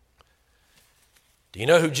 Do you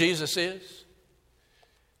know who Jesus is?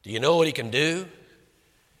 Do you know what He can do?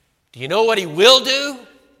 Do you know what He will do?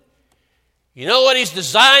 You know what He's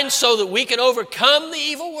designed so that we can overcome the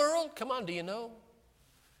evil world? Come on, do you know?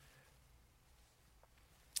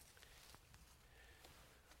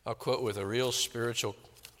 I'll quote with a real spiritual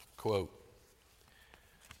quote.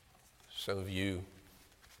 Some of you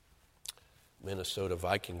Minnesota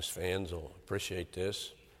Vikings fans will appreciate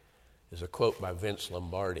this. Is a quote by Vince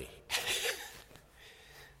Lombardi.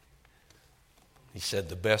 He said,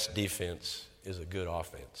 the best defense is a good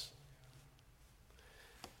offense.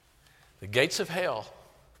 The gates of hell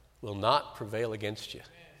will not prevail against you.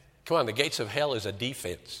 Come on, the gates of hell is a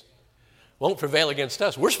defense. Won't prevail against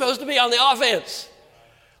us. We're supposed to be on the offense.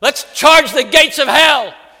 Let's charge the gates of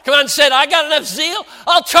hell. Come on, said, I got enough zeal.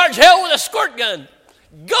 I'll charge hell with a squirt gun.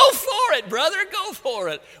 Go for it, brother. Go for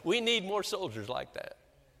it. We need more soldiers like that.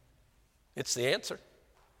 It's the answer.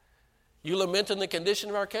 You lamenting the condition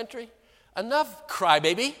of our country? Enough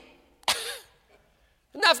crybaby.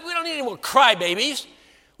 Enough. We don't need any more crybabies.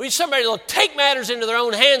 We need somebody that will take matters into their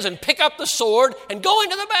own hands and pick up the sword and go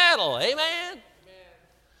into the battle. Amen.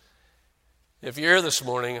 If you're here this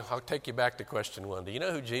morning, I'll take you back to question 1. Do you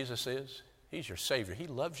know who Jesus is? He's your Savior. He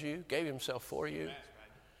loves you, gave Himself for you.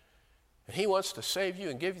 And He wants to save you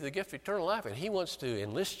and give you the gift of eternal life. And He wants to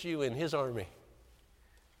enlist you in His army.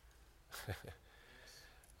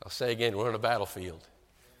 I'll say again, we're on a battlefield.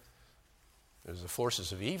 There's the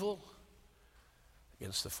forces of evil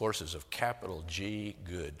against the forces of capital G,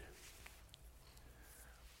 good.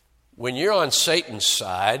 When you're on Satan's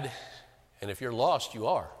side, and if you're lost, you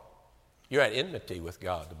are. You're at enmity with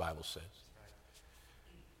God, the Bible says.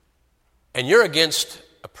 And you're against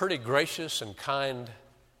a pretty gracious and kind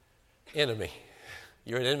enemy.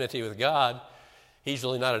 You're at enmity with God. He's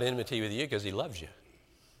really not at enmity with you because he loves you.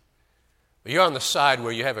 But you're on the side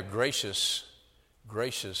where you have a gracious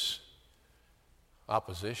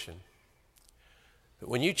opposition. But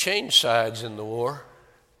when you change sides in the war,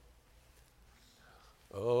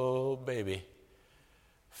 oh, baby,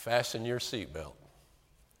 fasten your seatbelt.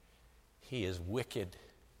 He is wicked.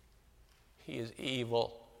 He is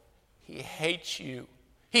evil. He hates you.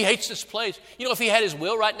 He hates this place. You know, if he had his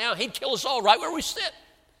will right now, he'd kill us all right where we sit.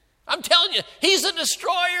 I'm telling you, he's a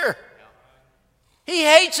destroyer. He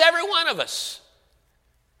hates every one of us.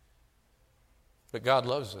 But God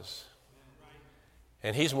loves us.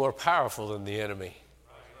 And he's more powerful than the enemy.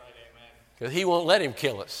 Because he won't let him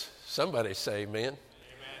kill us. Somebody say amen.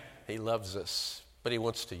 He loves us, but he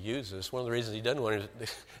wants to use us. One of the reasons he doesn't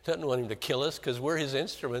want him to kill us, because we're his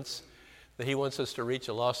instruments, that he wants us to reach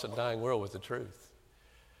a lost and dying world with the truth.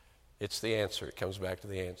 It's the answer. It comes back to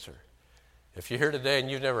the answer. If you're here today and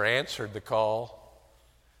you've never answered the call,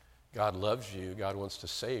 God loves you. God wants to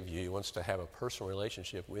save you. He wants to have a personal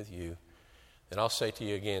relationship with you. Then I'll say to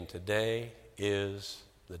you again, today is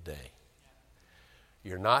the day.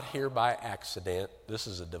 You're not here by accident. This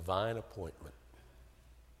is a divine appointment.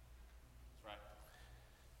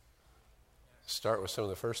 Start with some of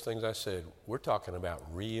the first things I said. We're talking about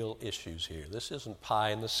real issues here. This isn't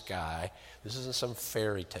pie in the sky. This isn't some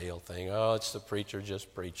fairy tale thing. Oh, it's the preacher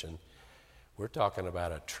just preaching. We're talking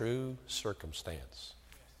about a true circumstance.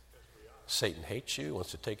 Satan hates you,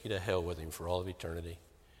 wants to take you to hell with him for all of eternity.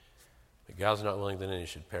 But God's not willing that any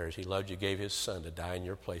should perish. He loved you, gave his son to die in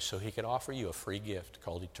your place so he could offer you a free gift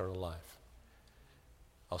called eternal life.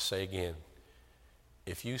 I'll say again,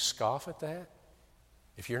 if you scoff at that,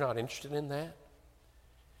 if you're not interested in that,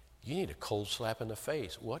 you need a cold slap in the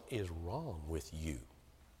face. What is wrong with you?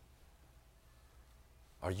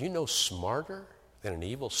 Are you no smarter than an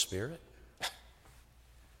evil spirit?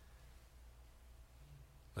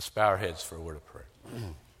 Let's bow our heads for a word of prayer.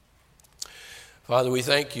 Father, we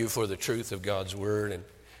thank you for the truth of God's word, and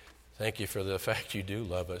thank you for the fact you do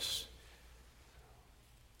love us.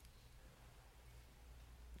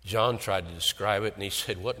 John tried to describe it, and he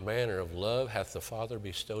said, "What manner of love hath the Father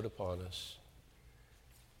bestowed upon us?"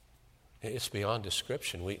 It's beyond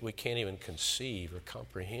description. We can't even conceive or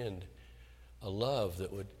comprehend a love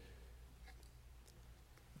that would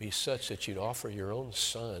be such that you'd offer your own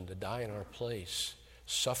son to die in our place,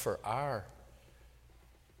 suffer our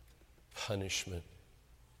punishment,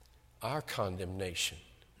 our condemnation,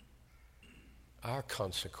 our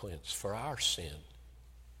consequence for our sin.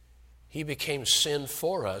 He became sin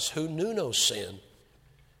for us who knew no sin,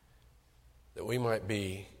 that we might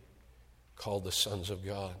be called the sons of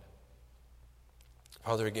God.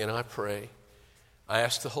 Father, again, I pray, I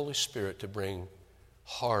ask the Holy Spirit to bring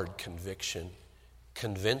hard conviction,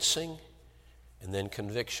 convincing, and then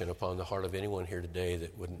conviction upon the heart of anyone here today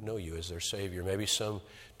that wouldn't know you as their Savior. Maybe some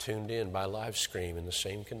tuned in by live stream in the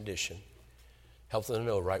same condition. Help them to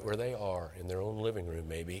know right where they are, in their own living room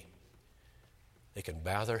maybe. They can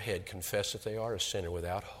bow their head, confess that they are a sinner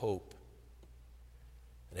without hope,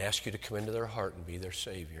 and ask you to come into their heart and be their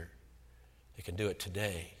Savior. They can do it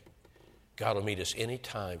today. God will meet us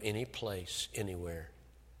anytime, any place, anywhere.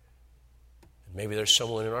 And maybe there's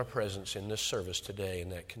someone in our presence in this service today in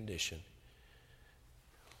that condition.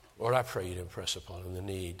 Lord, I pray you to impress upon them the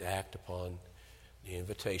need to act upon the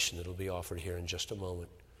invitation that will be offered here in just a moment.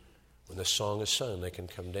 When the song is sung, they can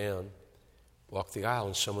come down, walk the aisle,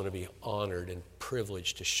 and someone will be honored and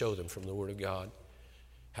privileged to show them from the Word of God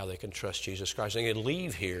how they can trust Jesus Christ. They can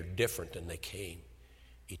leave here different than they came,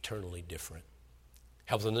 eternally different.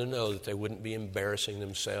 Help them to know that they wouldn't be embarrassing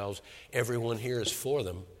themselves. Everyone here is for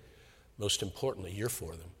them. Most importantly, you're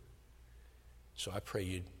for them. So I pray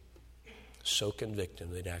you'd so convict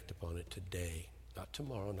them they'd act upon it today. Not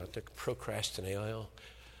tomorrow, not to procrastinate,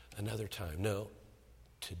 another time. No,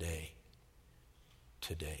 today.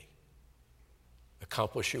 Today.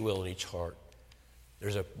 Accomplish your will in each heart.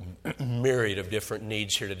 There's a myriad of different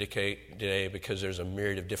needs here today because there's a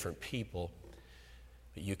myriad of different people.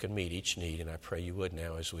 But you can meet each need, and I pray you would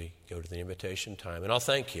now as we go to the invitation time. And I'll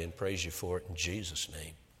thank you and praise you for it in Jesus'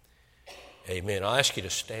 name. Amen. I'll ask you to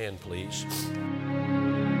stand, please.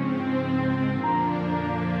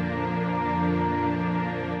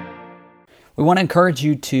 We want to encourage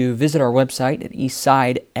you to visit our website at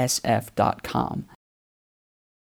eastsidesf.com.